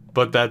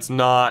 but that's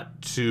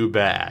not too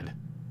bad.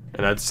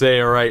 And I'd say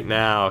right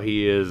now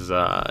he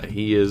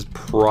is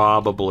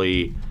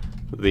probably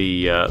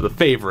the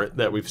favorite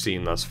that we've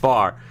seen thus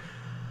far.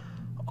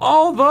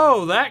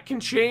 Although that can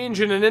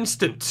change in an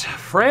instant.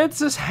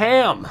 Francis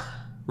Ham,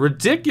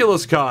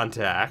 ridiculous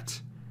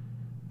contact.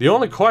 The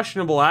only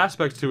questionable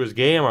aspects to his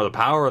game are the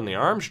power and the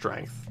arm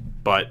strength.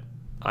 But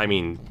I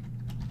mean,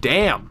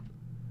 damn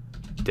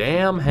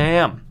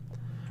Ham.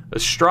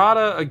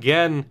 Estrada,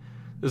 again,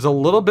 there's a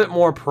little bit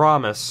more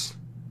promise,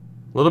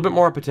 a little bit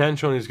more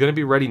potential, and he's going to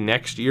be ready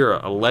next year,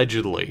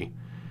 allegedly.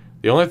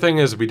 The only thing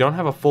is we don't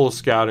have a full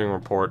scouting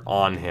report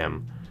on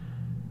him.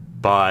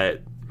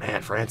 But,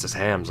 man, Francis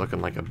Ham's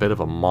looking like a bit of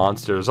a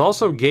monster. There's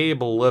also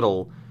Gabe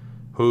Little,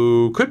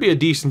 who could be a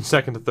decent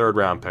second to third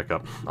round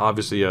pickup.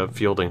 Obviously a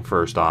fielding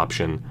first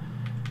option.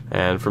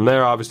 And from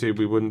there, obviously,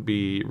 we wouldn't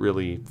be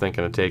really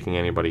thinking of taking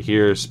anybody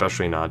here,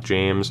 especially not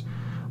James.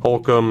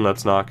 Holcomb,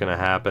 that's not going to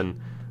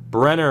happen.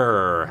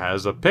 Brenner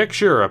has a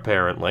picture,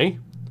 apparently.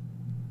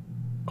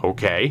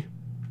 Okay,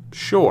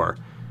 sure.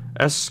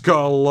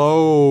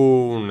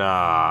 Escalona,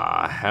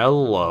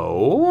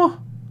 hello?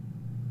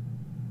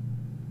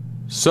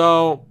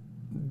 So,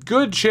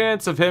 good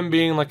chance of him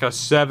being like a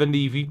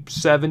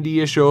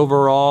 70-ish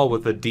overall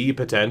with a D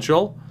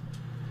potential.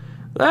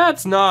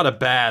 That's not a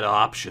bad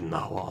option, though,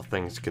 all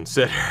things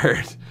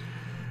considered.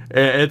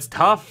 It's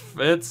tough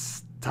to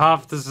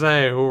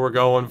say who we're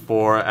going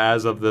for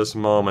as of this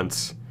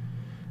moment.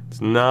 It's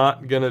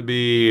not going to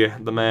be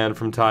the man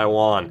from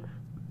Taiwan.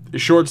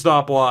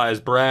 Shortstop-wise,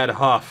 Brad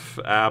Huff,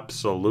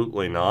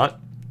 absolutely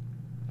not.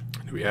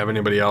 Do we have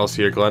anybody else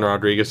here? Glenn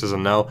Rodriguez is a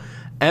no.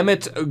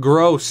 Emmett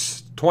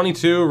Gross,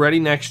 22, ready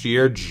next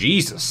year.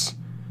 Jesus.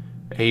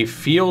 A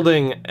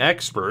fielding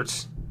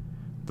expert.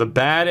 The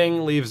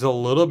batting leaves a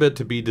little bit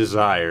to be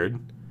desired.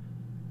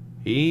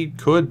 He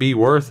could be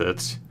worth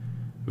it.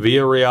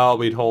 Villarreal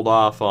we'd hold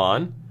off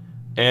on.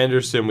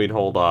 Anderson we'd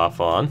hold off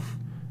on.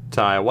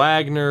 Ty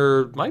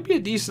Wagner might be a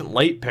decent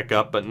late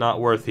pickup, but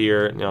not worth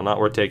here. Not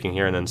worth taking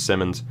here. And then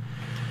Simmons.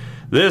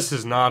 This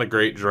is not a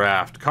great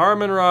draft.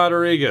 Carmen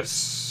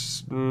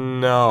Rodriguez.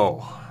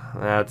 No.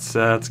 That's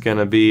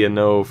gonna be a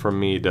no from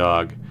me,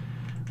 dog.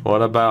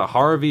 What about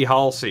Harvey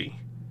Halsey?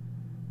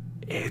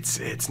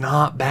 It's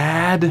not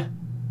bad,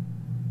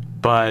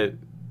 but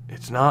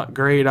it's not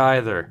great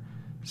either.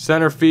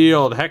 Center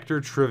field, Hector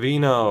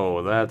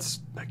Trevino. That's,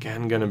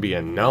 again, going to be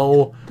a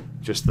no.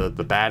 Just the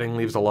batting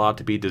leaves a lot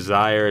to be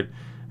desired.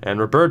 And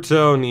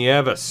Roberto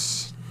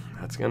Nieves.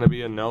 That's going to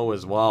be a no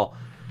as well.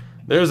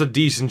 There's a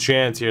decent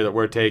chance here that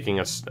we're taking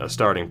a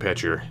starting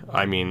pitcher.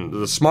 I mean,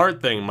 the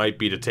smart thing might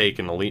be to take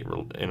an elite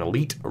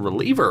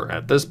reliever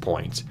at this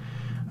point.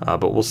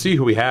 But we'll see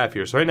who we have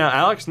here. So right now,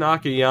 Alex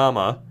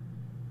Nakayama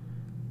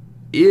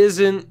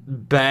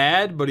isn't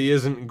bad, but he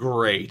isn't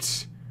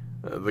great.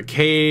 The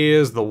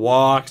Ks, the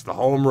walks, the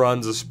home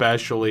runs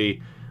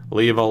especially,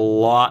 leave a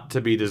lot to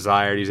be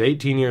desired. He's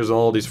 18 years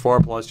old. He's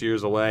 4+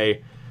 years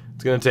away.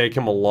 It's going to take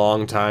him a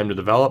long time to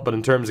develop, but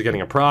in terms of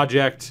getting a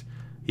project,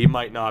 he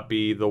might not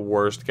be the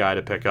worst guy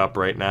to pick up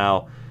right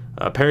now.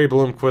 Perry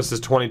Bloomquist is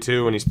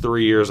 22, and he's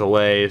 3 years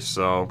away,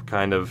 so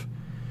kind of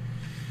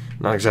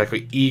not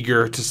exactly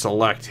eager to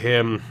select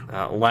him.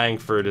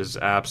 Langford is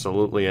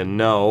absolutely a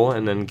no.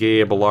 And then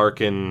Gabe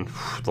Larkin,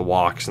 the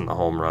walks and the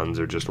home runs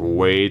are just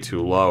way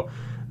too low.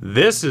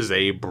 This is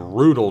a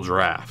brutal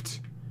draft.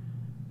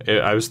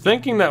 I was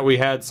thinking that we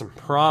had some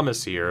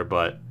promise here,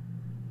 but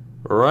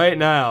right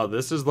now,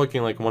 this is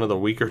looking like one of the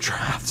weaker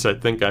drafts I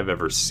think I've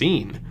ever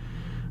seen.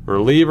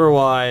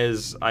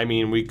 Reliever-wise, I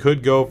mean, we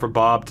could go for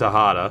Bob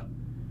Tejada.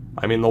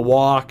 I mean, the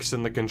walks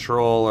and the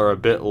control are a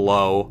bit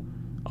low,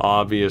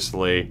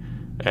 obviously.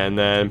 And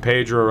then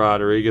Pedro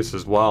Rodriguez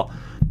as well.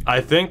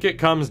 I think it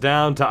comes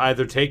down to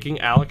either taking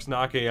Alex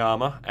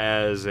Nakayama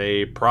as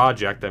a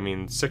project, I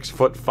mean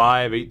 6'5",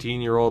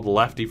 18-year-old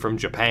lefty from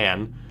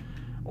Japan,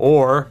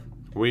 or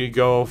we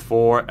go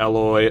for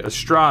Eloy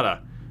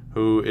Estrada,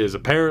 who is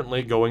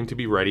apparently going to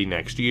be ready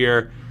next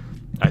year.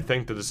 I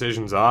think the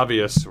decision's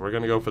obvious. We're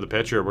going to go for the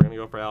pitcher. We're going to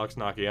go for Alex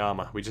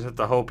Nakayama. We just have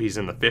to hope he's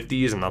in the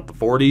 50s and not the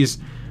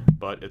 40s.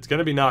 But it's going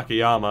to be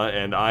Nakayama,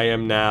 and I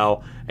am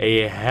now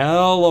a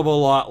hell of a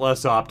lot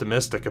less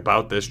optimistic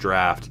about this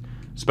draft.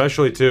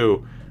 Especially,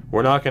 too,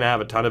 we're not going to have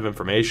a ton of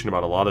information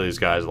about a lot of these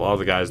guys. A lot of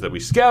the guys that we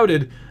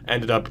scouted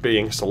ended up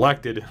being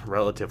selected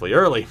relatively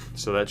early,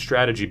 so that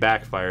strategy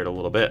backfired a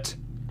little bit.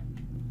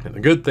 And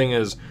the good thing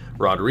is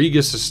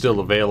Rodriguez is still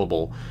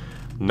available.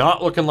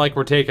 Not looking like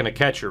we're taking a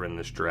catcher in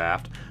this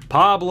draft.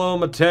 Pablo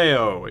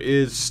Mateo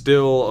is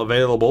still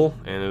available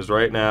and is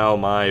right now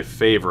my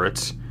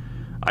favorite.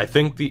 I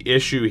think the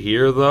issue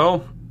here,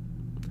 though,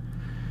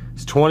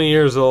 he's 20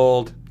 years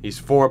old, he's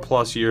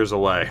 4+ years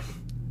away,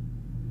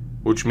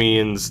 which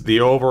means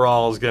the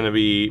overall is going to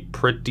be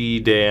pretty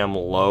damn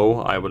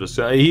low, I would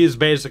assume. He is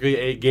basically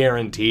a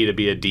guarantee to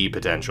be a D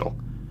potential.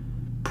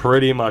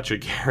 pretty much a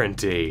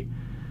guarantee.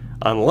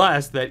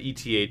 Unless that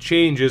ETA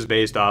changes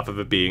based off of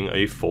it being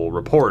a full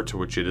report,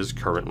 which it is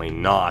currently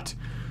not.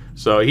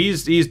 So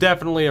he's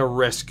definitely a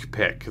risk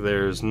pick.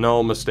 There's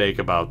no mistake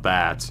about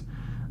that.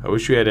 I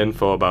wish we had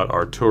info about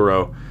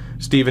Arturo.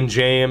 Steven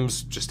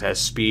James just has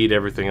speed.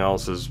 Everything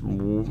else is,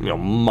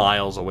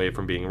 miles away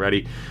from being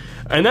ready.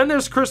 And then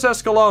there's Chris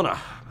Escalona,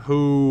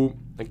 who,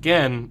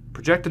 again,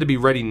 projected to be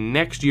ready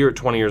next year at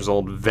 20 years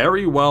old.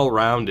 Very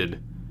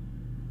well-rounded.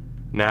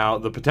 Now,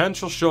 the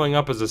potential showing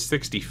up as a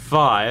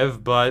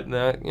 65, but,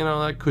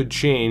 that could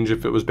change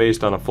if it was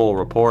based on a full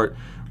report.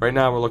 Right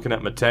now, we're looking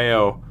at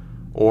Mateo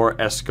or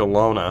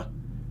Escalona.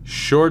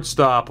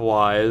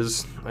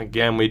 Shortstop-wise,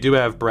 again, we do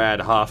have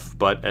Brad Huff,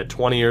 but at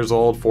 20 years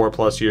old,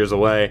 4+ years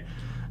away,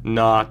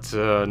 not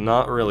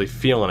really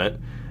feeling it.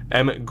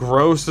 Emmett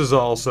Gross is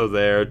also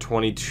there,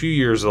 22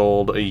 years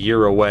old, a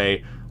year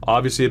away.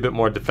 Obviously a bit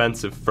more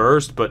defensive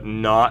first, but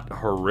not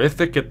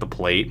horrific at the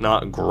plate.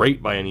 Not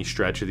great by any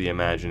stretch of the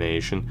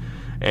imagination.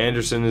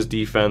 Anderson is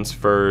defense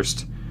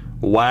first.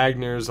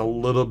 Wagner's a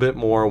little bit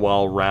more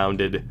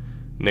well-rounded.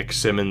 Nick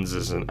Simmons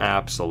is an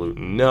absolute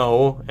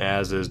no,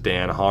 as is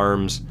Dan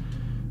Harms.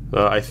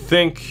 I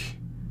think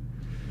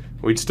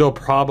we'd still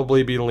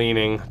probably be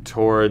leaning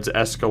towards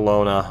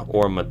Escalona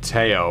or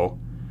Mateo.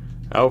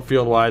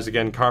 Outfield-wise,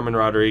 again, Carmen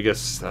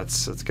Rodriguez,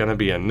 that's going to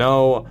be a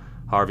no.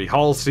 Harvey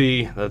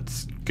Halsey,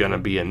 that's going to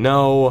be a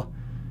no.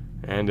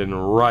 And in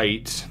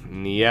right,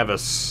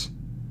 Nieves,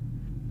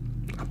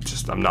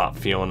 I'm not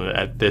feeling it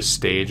at this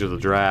stage of the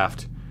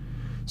draft.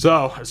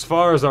 So, as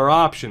far as our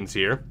options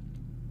here,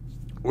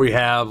 we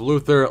have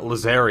Luther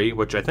Lazzeri,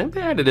 which I think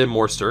they added in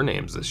more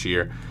surnames this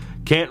year.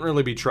 Can't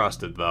really be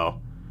trusted, though,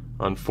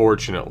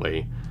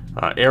 unfortunately.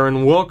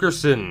 Aaron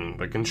Wilkerson,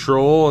 the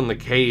control and the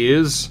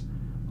K's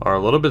are a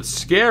little bit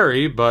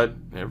scary, but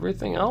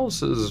everything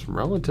else is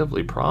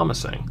relatively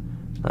promising.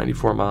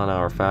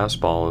 94-mile-an-hour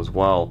fastball as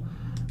well.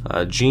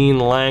 Gene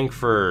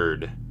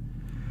Langford.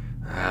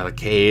 The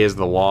K's,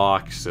 the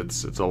walks,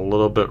 it's a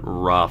little bit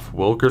rough.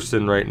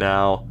 Wilkerson right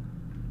now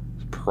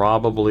is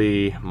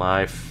probably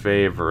my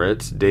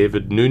favorite.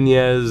 David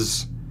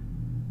Nunez,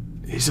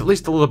 he's at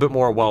least a little bit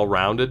more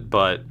well-rounded,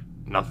 but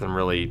nothing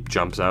really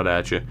jumps out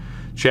at you.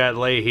 Chad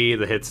Leahy,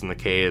 the hits and the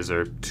K's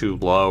are too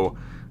low.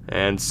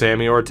 And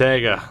Sammy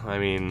Ortega, I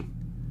mean,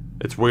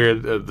 it's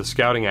weird. The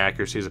scouting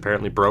accuracy is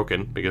apparently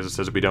broken because it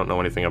says we don't know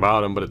anything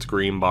about him, but it's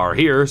green bar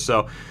here.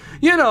 So,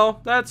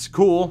 that's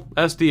cool.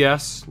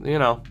 SDS,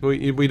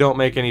 we don't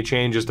make any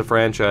changes to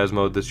franchise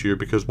mode this year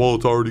because, well,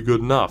 it's already good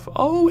enough.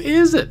 Oh,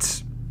 is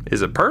it?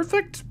 Is it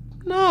perfect?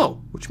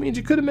 No, which means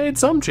you could have made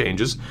some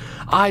changes.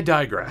 I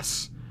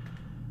digress.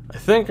 I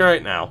think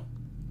right now,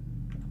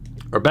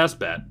 our best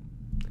bet,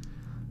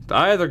 to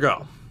either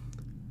go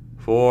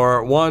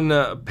for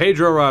one,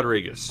 Pedro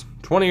Rodriguez.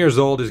 20 years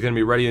old, he's going to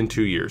be ready in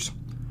 2 years.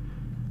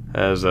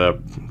 Has a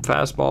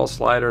fastball,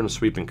 slider, and a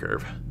sweeping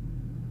curve.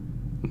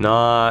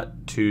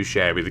 Not too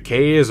shabby. The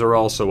K's are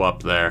also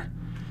up there.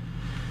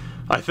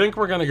 I think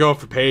we're going to go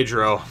for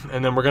Pedro,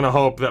 and then we're going to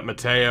hope that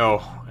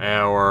Mateo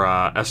or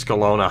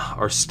Escalona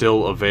are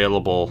still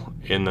available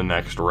in the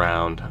next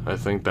round. I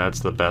think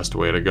that's the best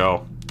way to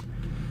go.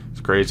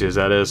 As crazy as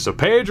that is. So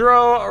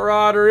Pedro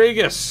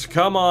Rodriguez,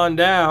 come on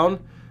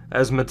down.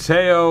 As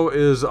Mateo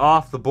is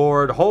off the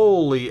board,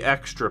 holy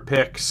extra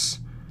picks.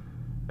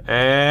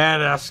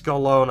 And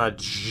Escalona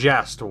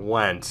just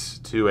went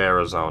to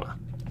Arizona.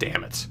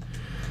 Damn it.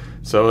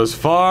 So as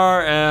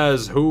far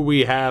as who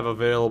we have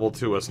available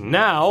to us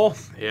now,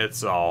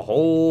 it's a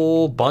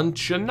whole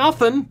bunch of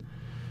nothing.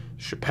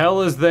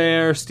 Chappelle is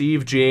there.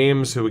 Steve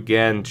James, who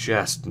again,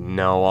 just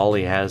no, all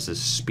he has is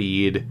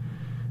speed.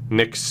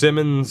 Nick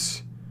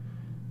Simmons,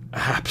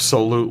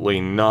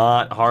 absolutely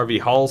not. Harvey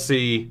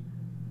Halsey.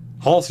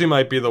 Halsey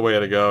might be the way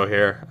to go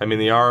here. I mean,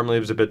 the arm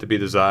leaves a bit to be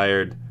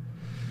desired.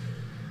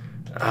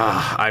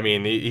 I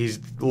mean, he's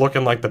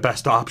looking like the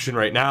best option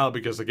right now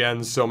because,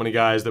 again, so many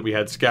guys that we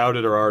had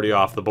scouted are already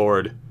off the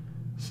board.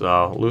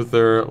 So,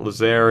 Luther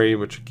Lazzeri,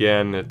 which,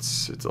 again,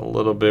 it's a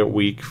little bit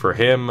weak for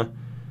him.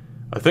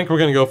 I think we're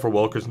going to go for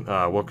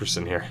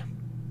Wilkerson here.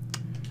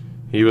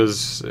 He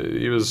was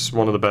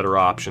one of the better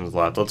options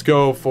left. Let's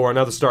go for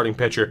another starting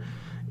pitcher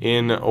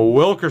in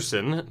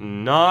Wilkerson.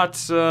 Not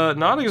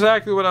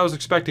exactly what I was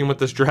expecting with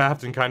this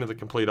draft, and kind of the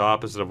complete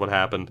opposite of what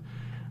happened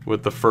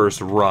with the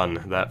first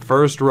run. That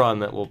first run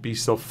that will be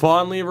so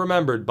fondly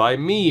remembered by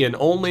me and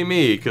only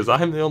me, because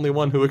I'm the only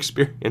one who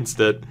experienced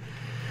it.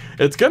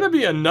 It's going to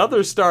be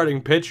another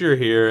starting pitcher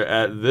here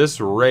at this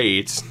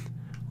rate.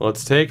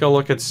 Let's take a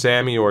look at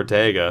Sammy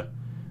Ortega.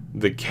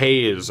 The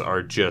K's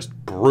are just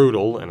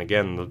brutal, and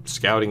again, the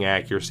scouting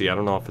accuracy, I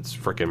don't know if it's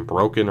freaking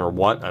broken or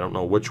what. I don't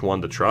know which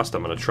one to trust.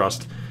 I'm going to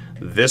trust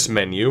this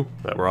menu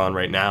that we're on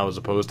right now as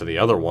opposed to the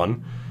other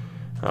one.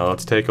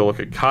 Let's take a look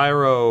at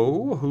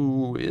Cairo,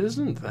 who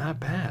isn't that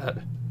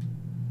bad.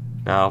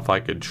 Now, if I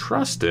could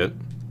trust it,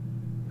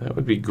 that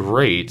would be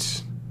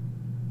great.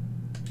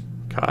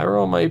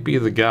 Cairo might be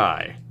the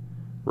guy.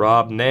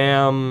 Rob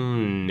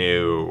Nam,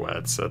 no.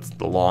 That's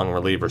the long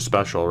reliever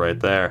special right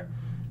there.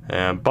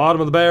 And bottom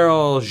of the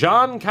barrel,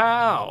 John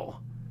Cow.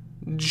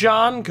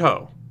 John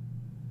Cow.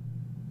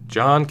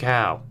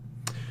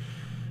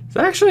 It's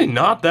actually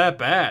not that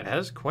bad.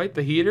 Has quite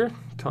the heater.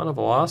 Ton of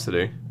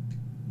velocity.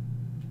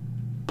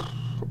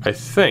 I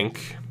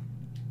think.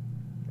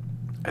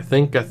 I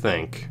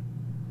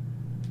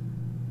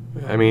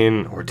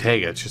mean,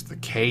 Ortega, it's just the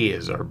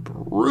Ks are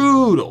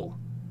brutal.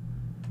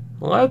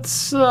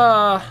 Let's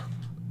go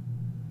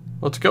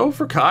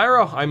for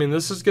Cairo. I mean,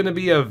 this is going to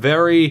be a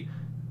very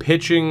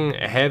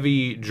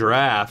pitching-heavy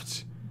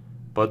draft,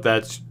 but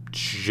that's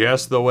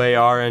just the way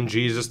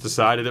RNGesus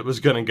decided it was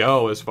going to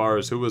go as far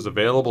as who was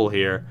available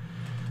here.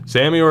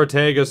 Sammy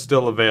Ortega's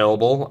still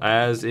available,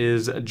 as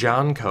is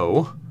John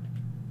Coe.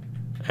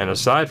 And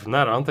aside from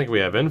that, I don't think we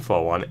have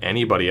info on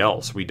anybody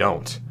else. We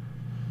don't.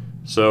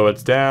 So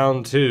it's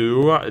down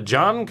to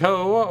John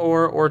Coe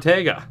or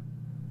Ortega.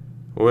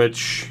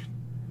 Which,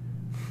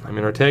 I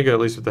mean, Ortega at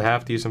least with the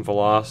half-decent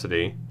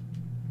velocity.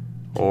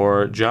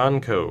 Or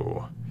John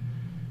Coe.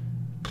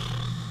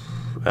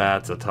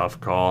 That's a tough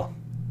call.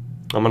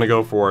 I'm going to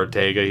go for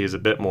Ortega. He's a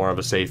bit more of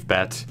a safe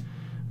bet.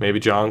 Maybe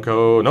John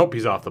Coe. Nope,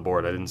 he's off the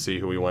board. I didn't see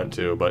who he went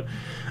to, but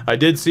I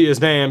did see his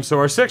name. So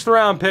our 6th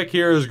round pick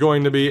here is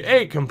going to be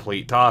a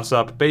complete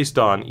toss-up based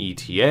on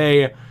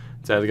ETA.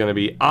 It's either going to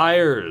be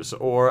Ayers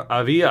or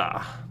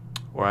Avila,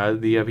 or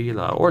the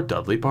Avila, or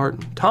Dudley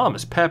Barton.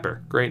 Thomas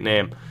Pepper, great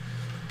name.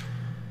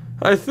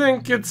 I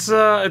think it's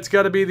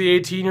got to be the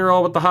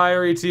 18-year-old with the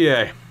higher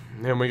ETA,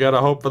 and we got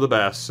to hope for the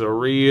best. So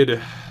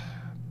Reed,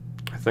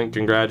 I think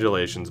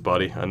congratulations,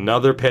 buddy.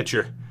 Another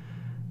pitcher.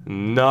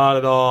 Not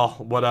at all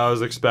what I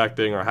was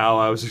expecting or how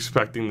I was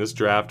expecting this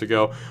draft to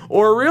go,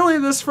 or really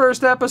this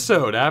first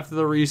episode after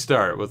the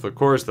restart, with of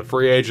course the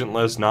free agent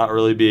list not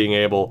really being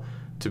able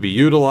to be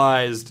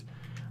utilized.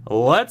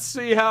 Let's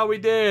see how we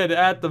did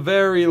at the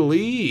very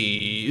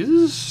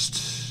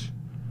least.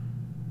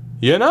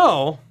 You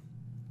know,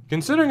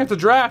 considering it's a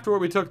draft where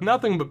we took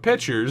nothing but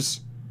pitchers,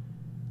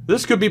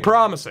 this could be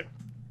promising.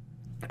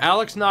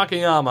 Alex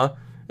Nakayama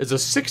is a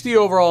 60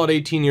 overall at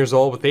 18 years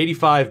old with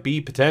 85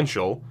 B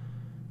potential.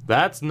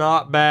 That's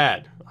not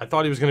bad. I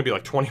thought he was going to be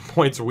like 20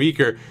 points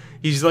weaker.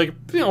 He's like,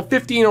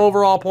 15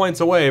 overall points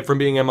away from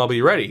being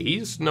MLB ready.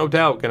 He's no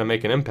doubt going to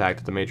make an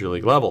impact at the major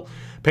league level.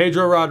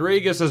 Pedro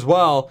Rodriguez as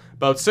well,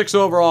 about 6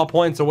 overall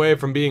points away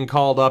from being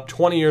called up.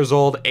 20 years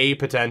old, A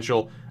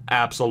potential,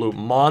 absolute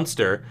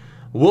monster.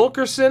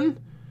 Wilkerson,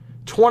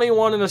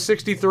 21 and a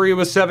 63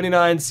 with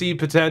 79 C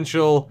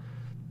potential.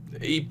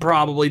 He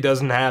probably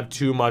doesn't have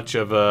too much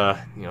of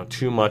a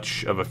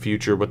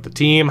future with the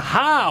team.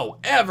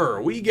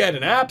 However, we get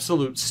an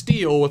absolute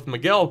steal with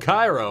Miguel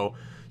Cairo,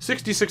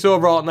 66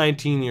 overall at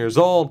 19 years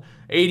old,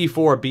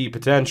 84 B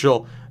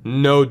potential.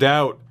 No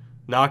doubt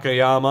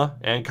Nakayama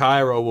and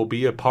Cairo will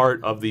be a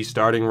part of the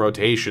starting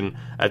rotation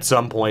at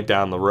some point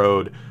down the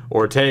road.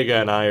 Ortega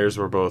and Ayers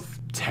were both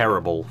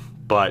terrible,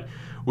 but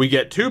we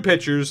get 2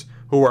 pitchers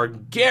who are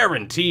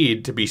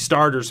guaranteed to be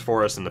starters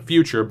for us in the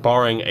future,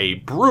 barring a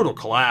brutal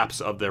collapse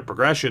of their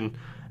progression.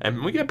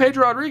 And we get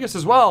Pedro Rodriguez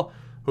as well,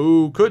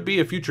 who could be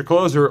a future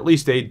closer, or at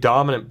least a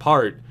dominant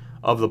part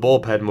of the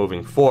bullpen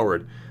moving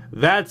forward.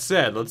 That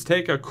said, let's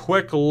take a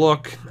quick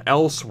look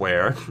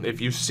elsewhere. If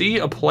you see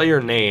a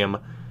player name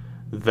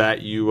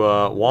that you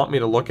want me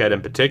to look at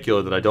in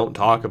particular that I don't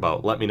talk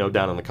about, let me know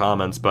down in the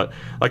comments. But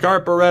like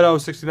Art Barreto,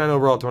 69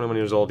 overall, 21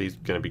 years old, he's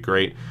going to be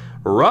great.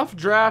 Rough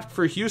draft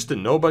for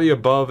Houston. Nobody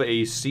above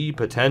a C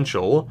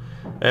potential.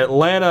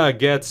 Atlanta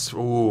gets,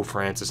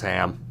 Francis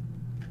Ham.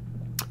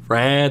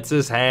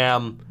 Francis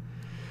Ham.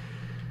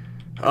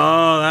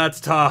 Oh,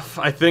 that's tough.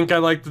 I think I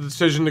like the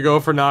decision to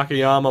go for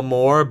Nakayama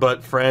more,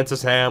 but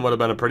Francis Ham would have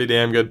been a pretty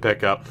damn good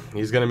pickup.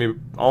 He's going to be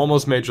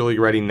almost Major League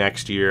ready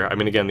next year. I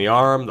mean, again, the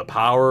arm, the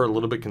power, a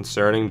little bit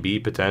concerning, B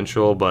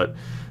potential, but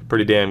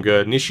pretty damn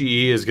good.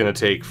 Nishii is going to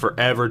take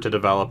forever to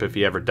develop if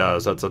he ever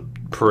does. That's a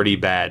pretty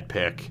bad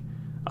pick.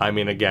 I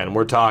mean, again,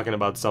 we're talking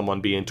about someone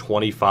being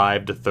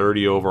 25 to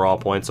 30 overall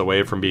points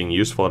away from being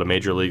useful at a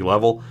Major League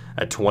level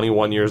at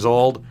 21 years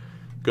old.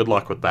 Good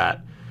luck with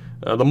that.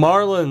 The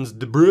Marlins,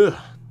 DeBrugh,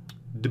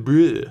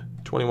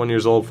 21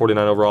 years old,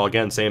 49 overall.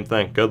 Again, same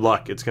thing. Good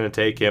luck. It's going to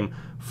take him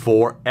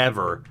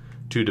forever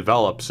to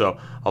develop. So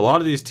a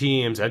lot of these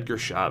teams, Edgar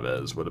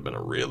Chavez would have been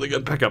a really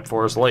good pickup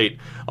for us late.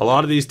 A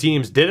lot of these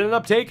teams did end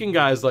up taking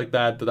guys like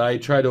that I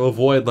try to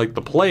avoid like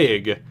the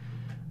plague.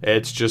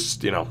 It's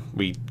just,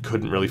 we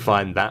couldn't really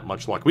find that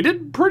much luck. We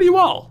did pretty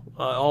well,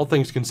 all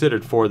things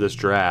considered, for this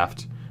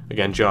draft.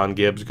 Again, John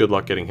Gibbs, good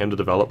luck getting him to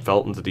develop.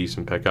 Felton's a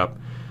decent pickup.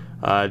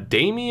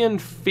 Damian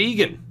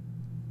Fegan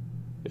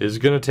is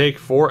going to take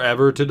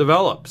forever to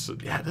develop. So,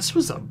 yeah, this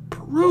was a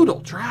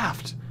brutal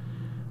draft.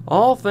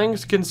 All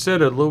things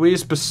considered,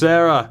 Luis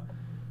Becerra,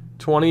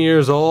 20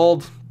 years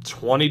old,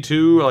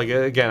 22. Like,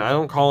 again, I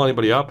don't call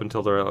anybody up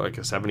until they're like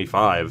a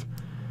 75.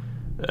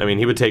 I mean,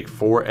 he would take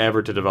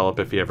forever to develop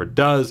if he ever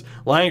does.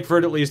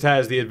 Langford at least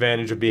has the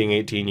advantage of being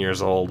 18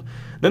 years old.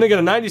 Then they get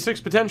a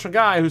 96 potential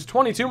guy who's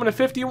 22 and a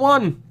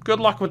 51. Good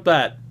luck with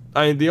that.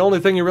 I mean, the only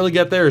thing you really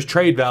get there is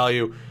trade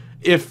value.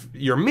 if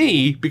you're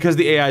me, because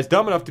the AI is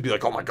dumb enough to be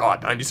like, oh my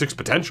god, 96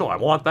 potential, I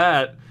want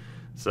that.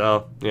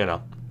 So, you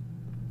know,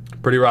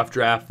 pretty rough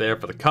draft there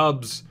for the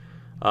Cubs.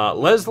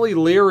 Leslie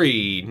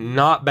Leary,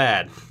 not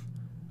bad.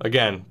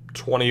 Again,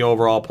 20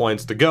 overall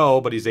points to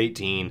go, but he's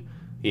 18.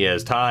 He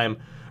has time.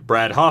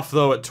 Brad Huff,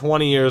 though, at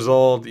 20 years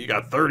old, you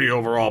got 30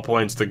 overall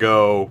points to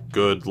go.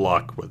 Good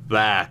luck with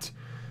that.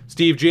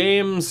 Steve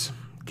James,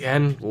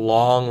 again,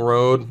 long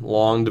road,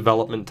 long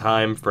development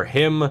time for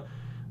him.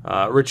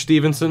 Rich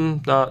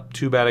Stevenson, not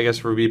too bad, I guess,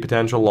 for V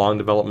potential, long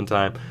development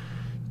time.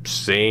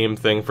 Same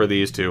thing for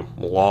these two,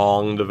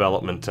 long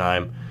development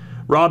time.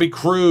 Robbie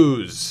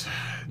Cruz,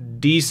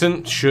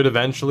 decent, should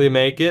eventually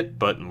make it,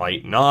 but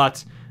might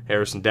not.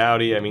 Harrison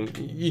Dowdy, I mean,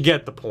 you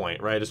get the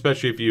point, right?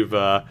 Especially if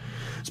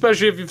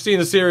you've seen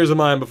a series of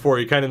mine before,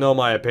 you kind of know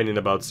my opinion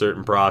about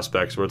certain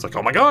prospects, where it's like,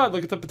 oh my god,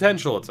 look at the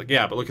potential. It's like,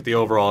 yeah, but look at the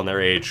overall and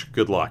their age.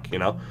 Good luck, you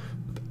know?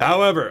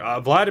 However,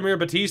 Vladimir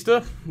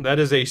Batista, that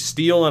is a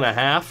steal and a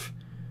half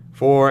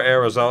for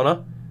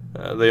Arizona.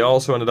 They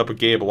also ended up with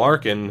Gabe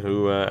Larkin,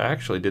 who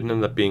actually didn't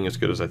end up being as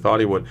good as I thought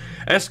he would.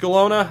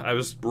 Escalona, I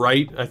was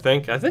right, I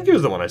think. I think he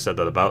was the one I said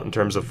that about in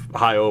terms of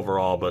high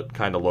overall, but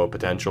kind of low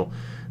potential.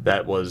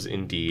 That was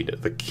indeed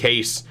the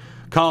case.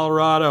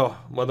 Colorado,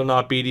 whether or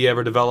not BD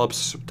ever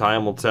develops,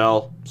 time will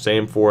tell.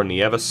 Same for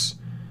Nieves.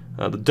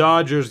 The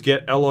Dodgers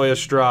get Eloy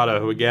Estrada,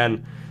 who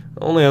again,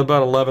 only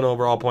about 11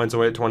 overall points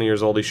away at 20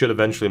 years old. He should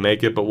eventually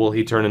make it, but will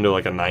he turn into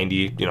like a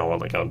 90, you know,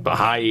 like a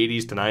high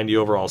 80s to 90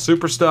 overall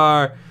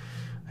superstar?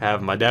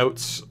 Have my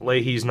doubts.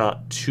 Leahy's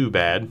not too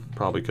bad.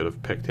 Probably could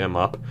have picked him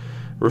up.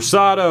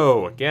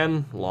 Rosado,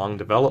 again, long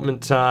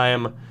development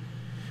time.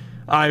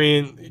 I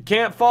mean, you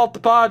can't fault the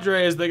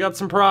Padres. They got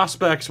some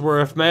prospects where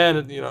if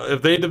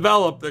they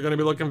develop, they're going to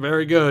be looking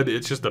very good.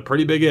 It's just a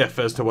pretty big if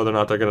as to whether or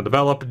not they're going to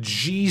develop.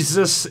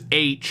 Jesus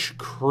H.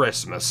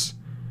 Christmas.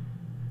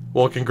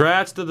 Well,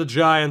 congrats to the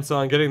Giants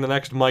on getting the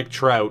next Mike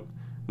Trout.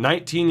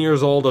 19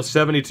 years old, a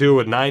 72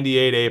 with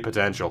 98 A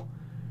potential.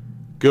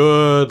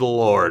 Good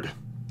Lord.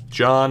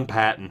 John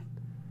Patton.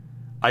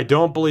 I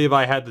don't believe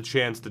I had the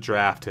chance to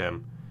draft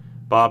him.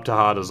 Bob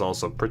Tejada's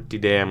also pretty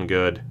damn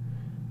good.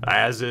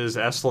 As is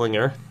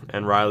Esslinger,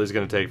 and Riley's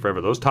going to take forever.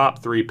 Those top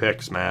three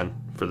picks, man,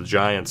 for the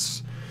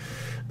Giants,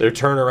 their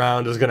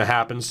turnaround is going to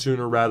happen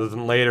sooner rather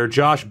than later.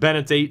 Josh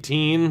Bennett's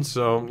 18,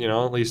 so, you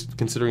know, at least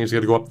considering he's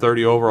going to go up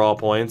 30 overall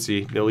points,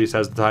 he at least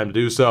has the time to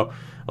do so.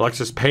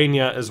 Alexis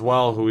Pena as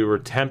well, who we were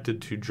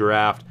tempted to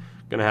draft,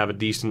 going to have a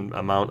decent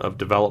amount of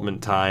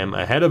development time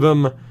ahead of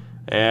him.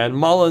 And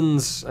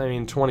Mullins, I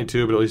mean,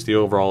 22, but at least the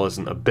overall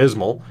isn't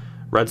abysmal.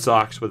 Red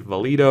Sox with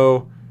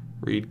Valido,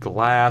 Reed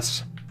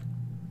Glass.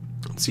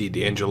 Let's see,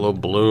 D'Angelo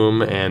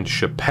Bloom and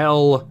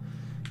Chappelle,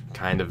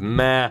 kind of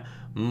meh.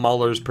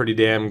 Muller's pretty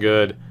damn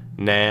good.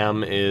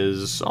 Nam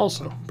is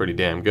also pretty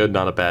damn good.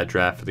 Not a bad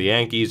draft for the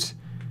Yankees.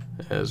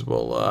 As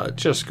we'll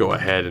just go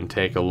ahead and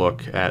take a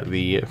look at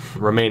the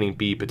remaining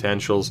B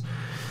potentials.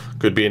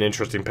 Could be an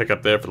interesting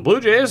pickup there for the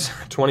Blue Jays.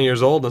 20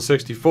 years old and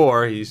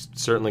 64. He's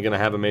certainly going to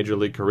have a major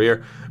league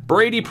career.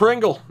 Brady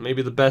Pringle,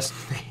 maybe the best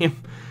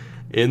name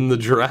in the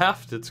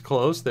draft. It's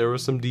close. There were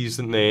some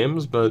decent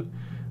names, but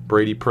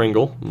Brady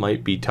Pringle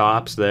might be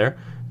tops there.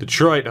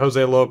 Detroit,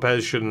 Jose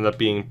Lopez should end up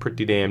being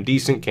pretty damn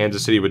decent.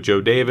 Kansas City with Joe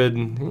David,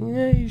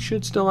 yeah, he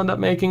should still end up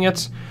making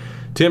it.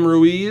 Tim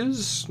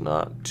Ruiz,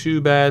 not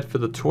too bad for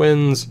the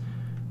Twins.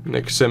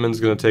 Nick Simmons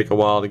going to take a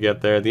while to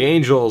get there. The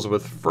Angels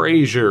with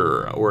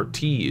Frazier,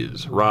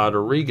 Ortiz,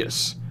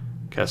 Rodriguez,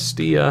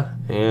 Castilla,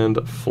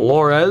 and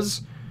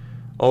Flores.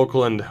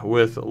 Oakland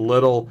with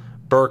Little,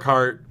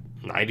 Burkhart,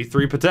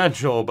 93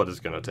 potential, but it's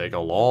going to take a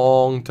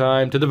long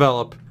time to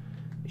develop,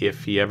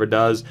 if he ever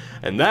does.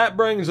 And that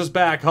brings us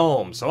back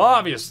home. So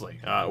obviously,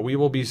 we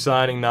will be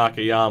signing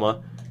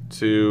Nakayama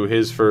to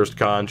his first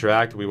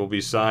contract. We will be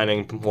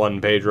signing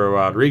Juan Pedro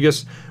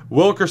Rodriguez.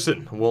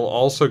 Wilkerson will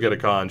also get a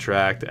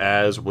contract,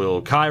 as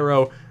will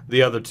Cairo.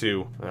 The other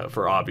two,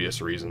 for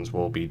obvious reasons,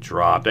 will be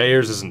dropped.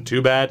 Ayers isn't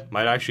too bad.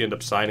 Might actually end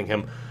up signing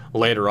him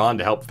later on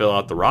to help fill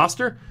out the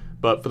roster,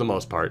 but for the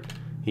most part,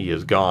 he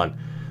is gone.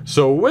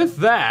 So with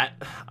that,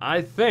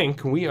 I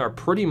think we are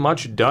pretty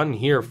much done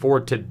here for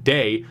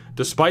today,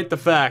 despite the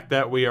fact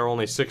that we are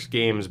only 6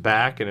 games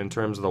back, and in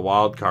terms of the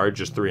wild card,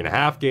 just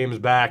 3.5 games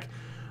back.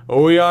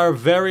 We are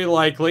very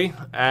likely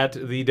at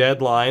the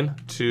deadline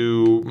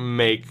to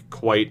make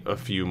quite a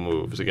few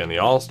moves. Again, the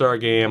All-Star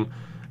game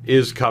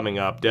is coming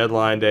up.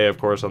 Deadline day, of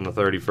course, on the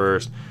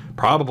 31st.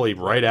 Probably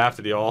right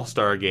after the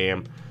All-Star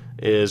game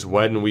is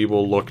when we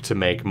will look to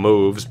make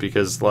moves,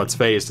 because let's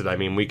face it, I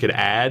mean, we could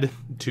add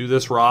to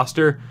this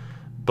roster,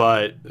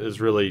 but there's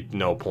really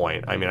no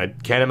point. I mean, I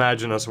can't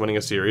imagine us winning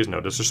a series,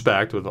 no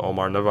disrespect, with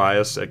Omar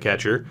Narvaez at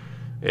catcher.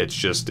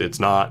 It's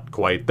not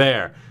quite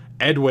there.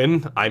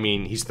 Edwin, I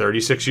mean, he's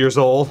 36 years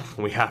old.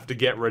 We have to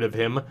get rid of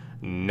him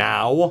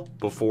now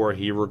before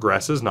he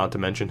regresses, not to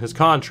mention his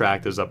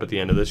contract is up at the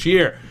end of this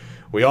year.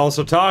 We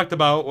also talked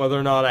about whether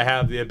or not I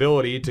have the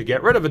ability to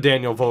get rid of a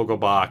Daniel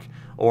Vogelbach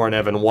or an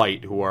Evan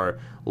White, who are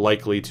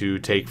likely to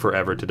take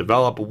forever to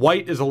develop.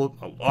 White is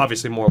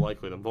obviously more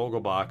likely than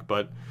Vogelbach,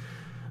 but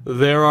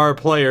there are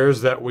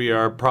players that we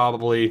are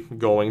probably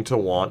going to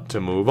want to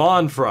move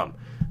on from.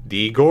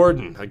 D.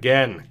 Gordon,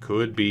 again,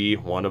 could be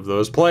one of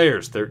those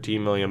players.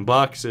 $13 million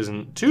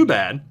isn't too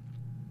bad,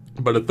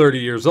 but at 30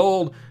 years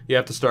old, you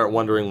have to start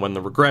wondering when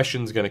the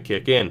regression's going to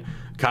kick in.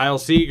 Kyle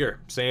Seager,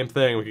 same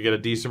thing. We could get a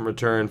decent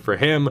return for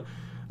him.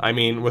 I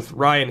mean, with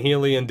Ryan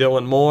Healy and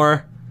Dylan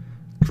Moore,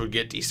 could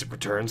get decent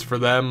returns for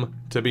them,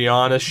 to be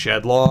honest.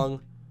 Shedlong,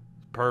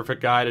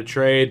 perfect guy to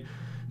trade.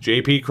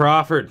 J.P.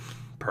 Crawford,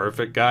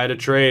 perfect guy to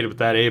trade with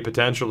that A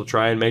potential to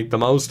try and make the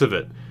most of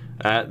it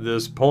at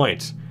this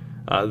point.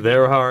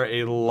 There are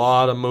a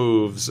lot of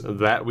moves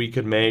that we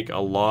could make, a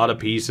lot of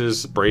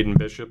pieces, Braden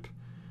Bishop,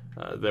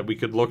 that we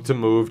could look to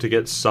move to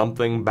get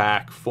something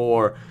back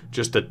for,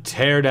 just to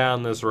tear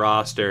down this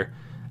roster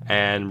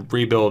and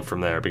rebuild from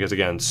there. Because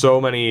again,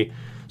 so many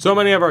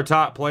of our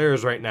top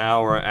players right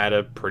now are at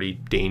a pretty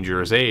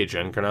dangerous age.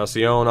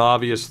 Encarnacion,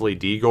 obviously,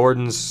 D.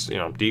 Gordon,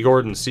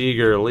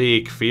 Seager,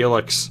 Leak,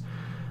 Felix.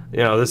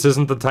 This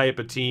isn't the type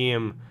of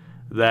team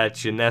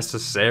that you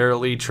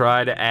necessarily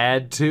try to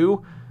add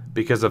to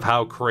because of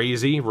how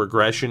crazy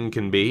regression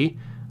can be.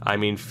 I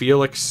mean,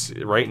 Felix,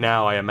 right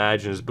now, I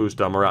imagine, is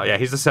boosted on morale. Yeah,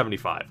 he's a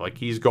 75. Like,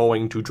 he's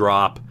going to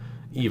drop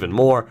even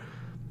more.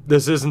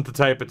 This isn't the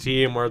type of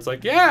team where it's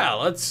like, yeah,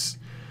 let's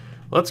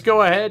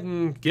go ahead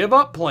and give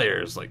up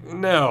players. Like,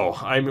 no.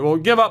 I mean, we'll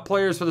give up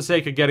players for the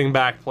sake of getting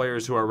back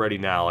players who are ready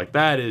now. Like,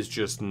 that is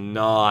just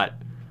not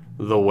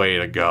the way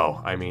to go.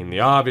 I mean,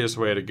 the obvious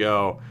way to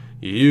go,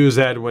 you use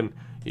Edwin,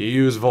 you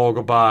use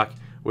Vogelbach,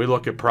 we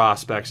look at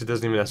prospects. It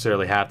doesn't even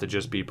necessarily have to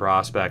just be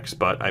prospects,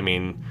 but I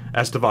mean,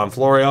 Estevan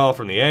Florial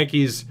from the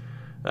Yankees,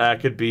 that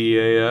could be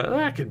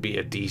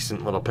a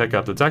decent little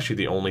pickup. That's actually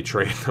the only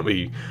trade that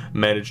we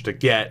managed to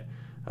get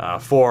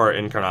for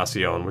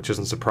Encarnacion, which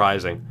isn't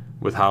surprising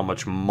with how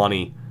much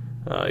money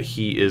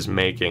he is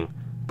making.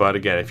 But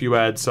again, if you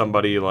add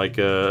somebody like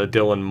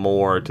Dylan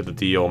Moore to the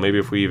deal, maybe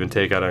if we even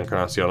take out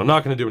Encarnacion, I'm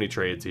not going to do any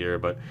trades here,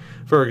 but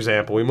for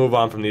example, we move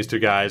on from these two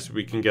guys,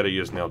 we can get a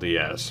Yusniel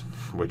Diaz,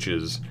 which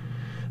is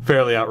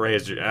fairly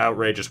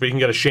outrageous. We can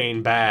get a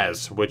Shane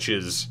Baz, which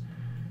is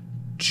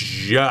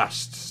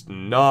just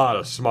not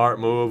a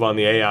smart move on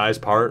the AI's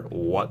part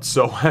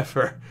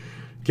whatsoever.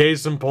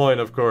 Case in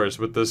point, of course,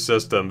 with this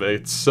system,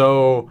 it's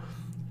so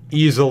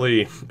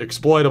easily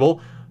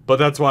exploitable, but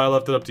that's why I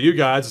left it up to you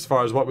guys as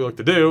far as what we look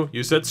to do.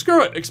 You said,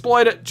 screw it,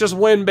 exploit it, just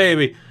win,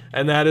 baby.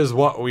 And that is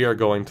what we are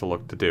going to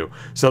look to do.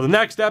 So the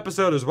next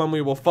episode is when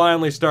we will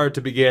finally start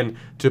to begin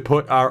to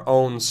put our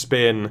own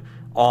spin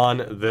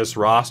on this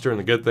roster. And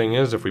the good thing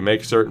is, if we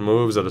make certain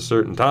moves at a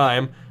certain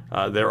time,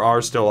 there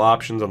are still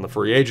options on the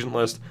free agent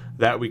list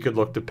that we could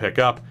look to pick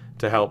up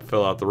to help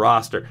fill out the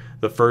roster.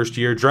 The first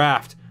year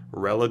draft,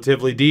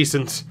 relatively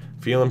decent.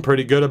 Feeling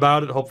pretty good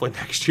about it. Hopefully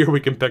next year we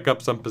can pick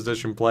up some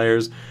position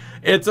players.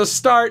 It's a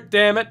start,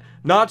 damn it.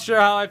 Not sure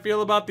how I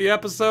feel about the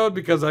episode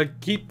because I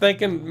keep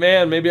thinking,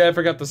 man, maybe I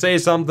forgot to say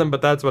something,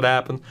 but that's what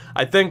happens.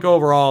 I think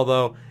overall,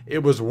 though,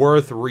 it was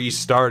worth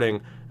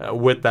restarting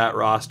with that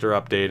roster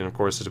update. And of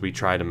course, as we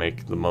try to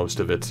make the most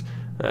of it,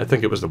 I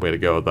think it was the way to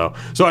go, though.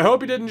 So I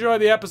hope you did enjoy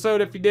the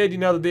episode. If you did, you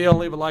know the deal.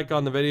 Leave a like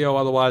on the video.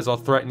 Otherwise, I'll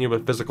threaten you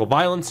with physical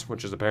violence,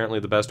 which is apparently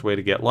the best way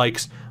to get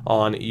likes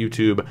on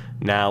YouTube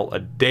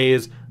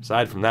nowadays.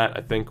 Aside from that,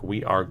 I think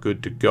we are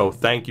good to go.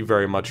 Thank you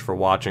very much for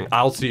watching.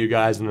 I'll see you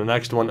guys in the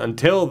next one.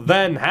 Until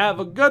then, have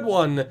a good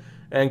one,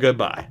 and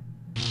goodbye.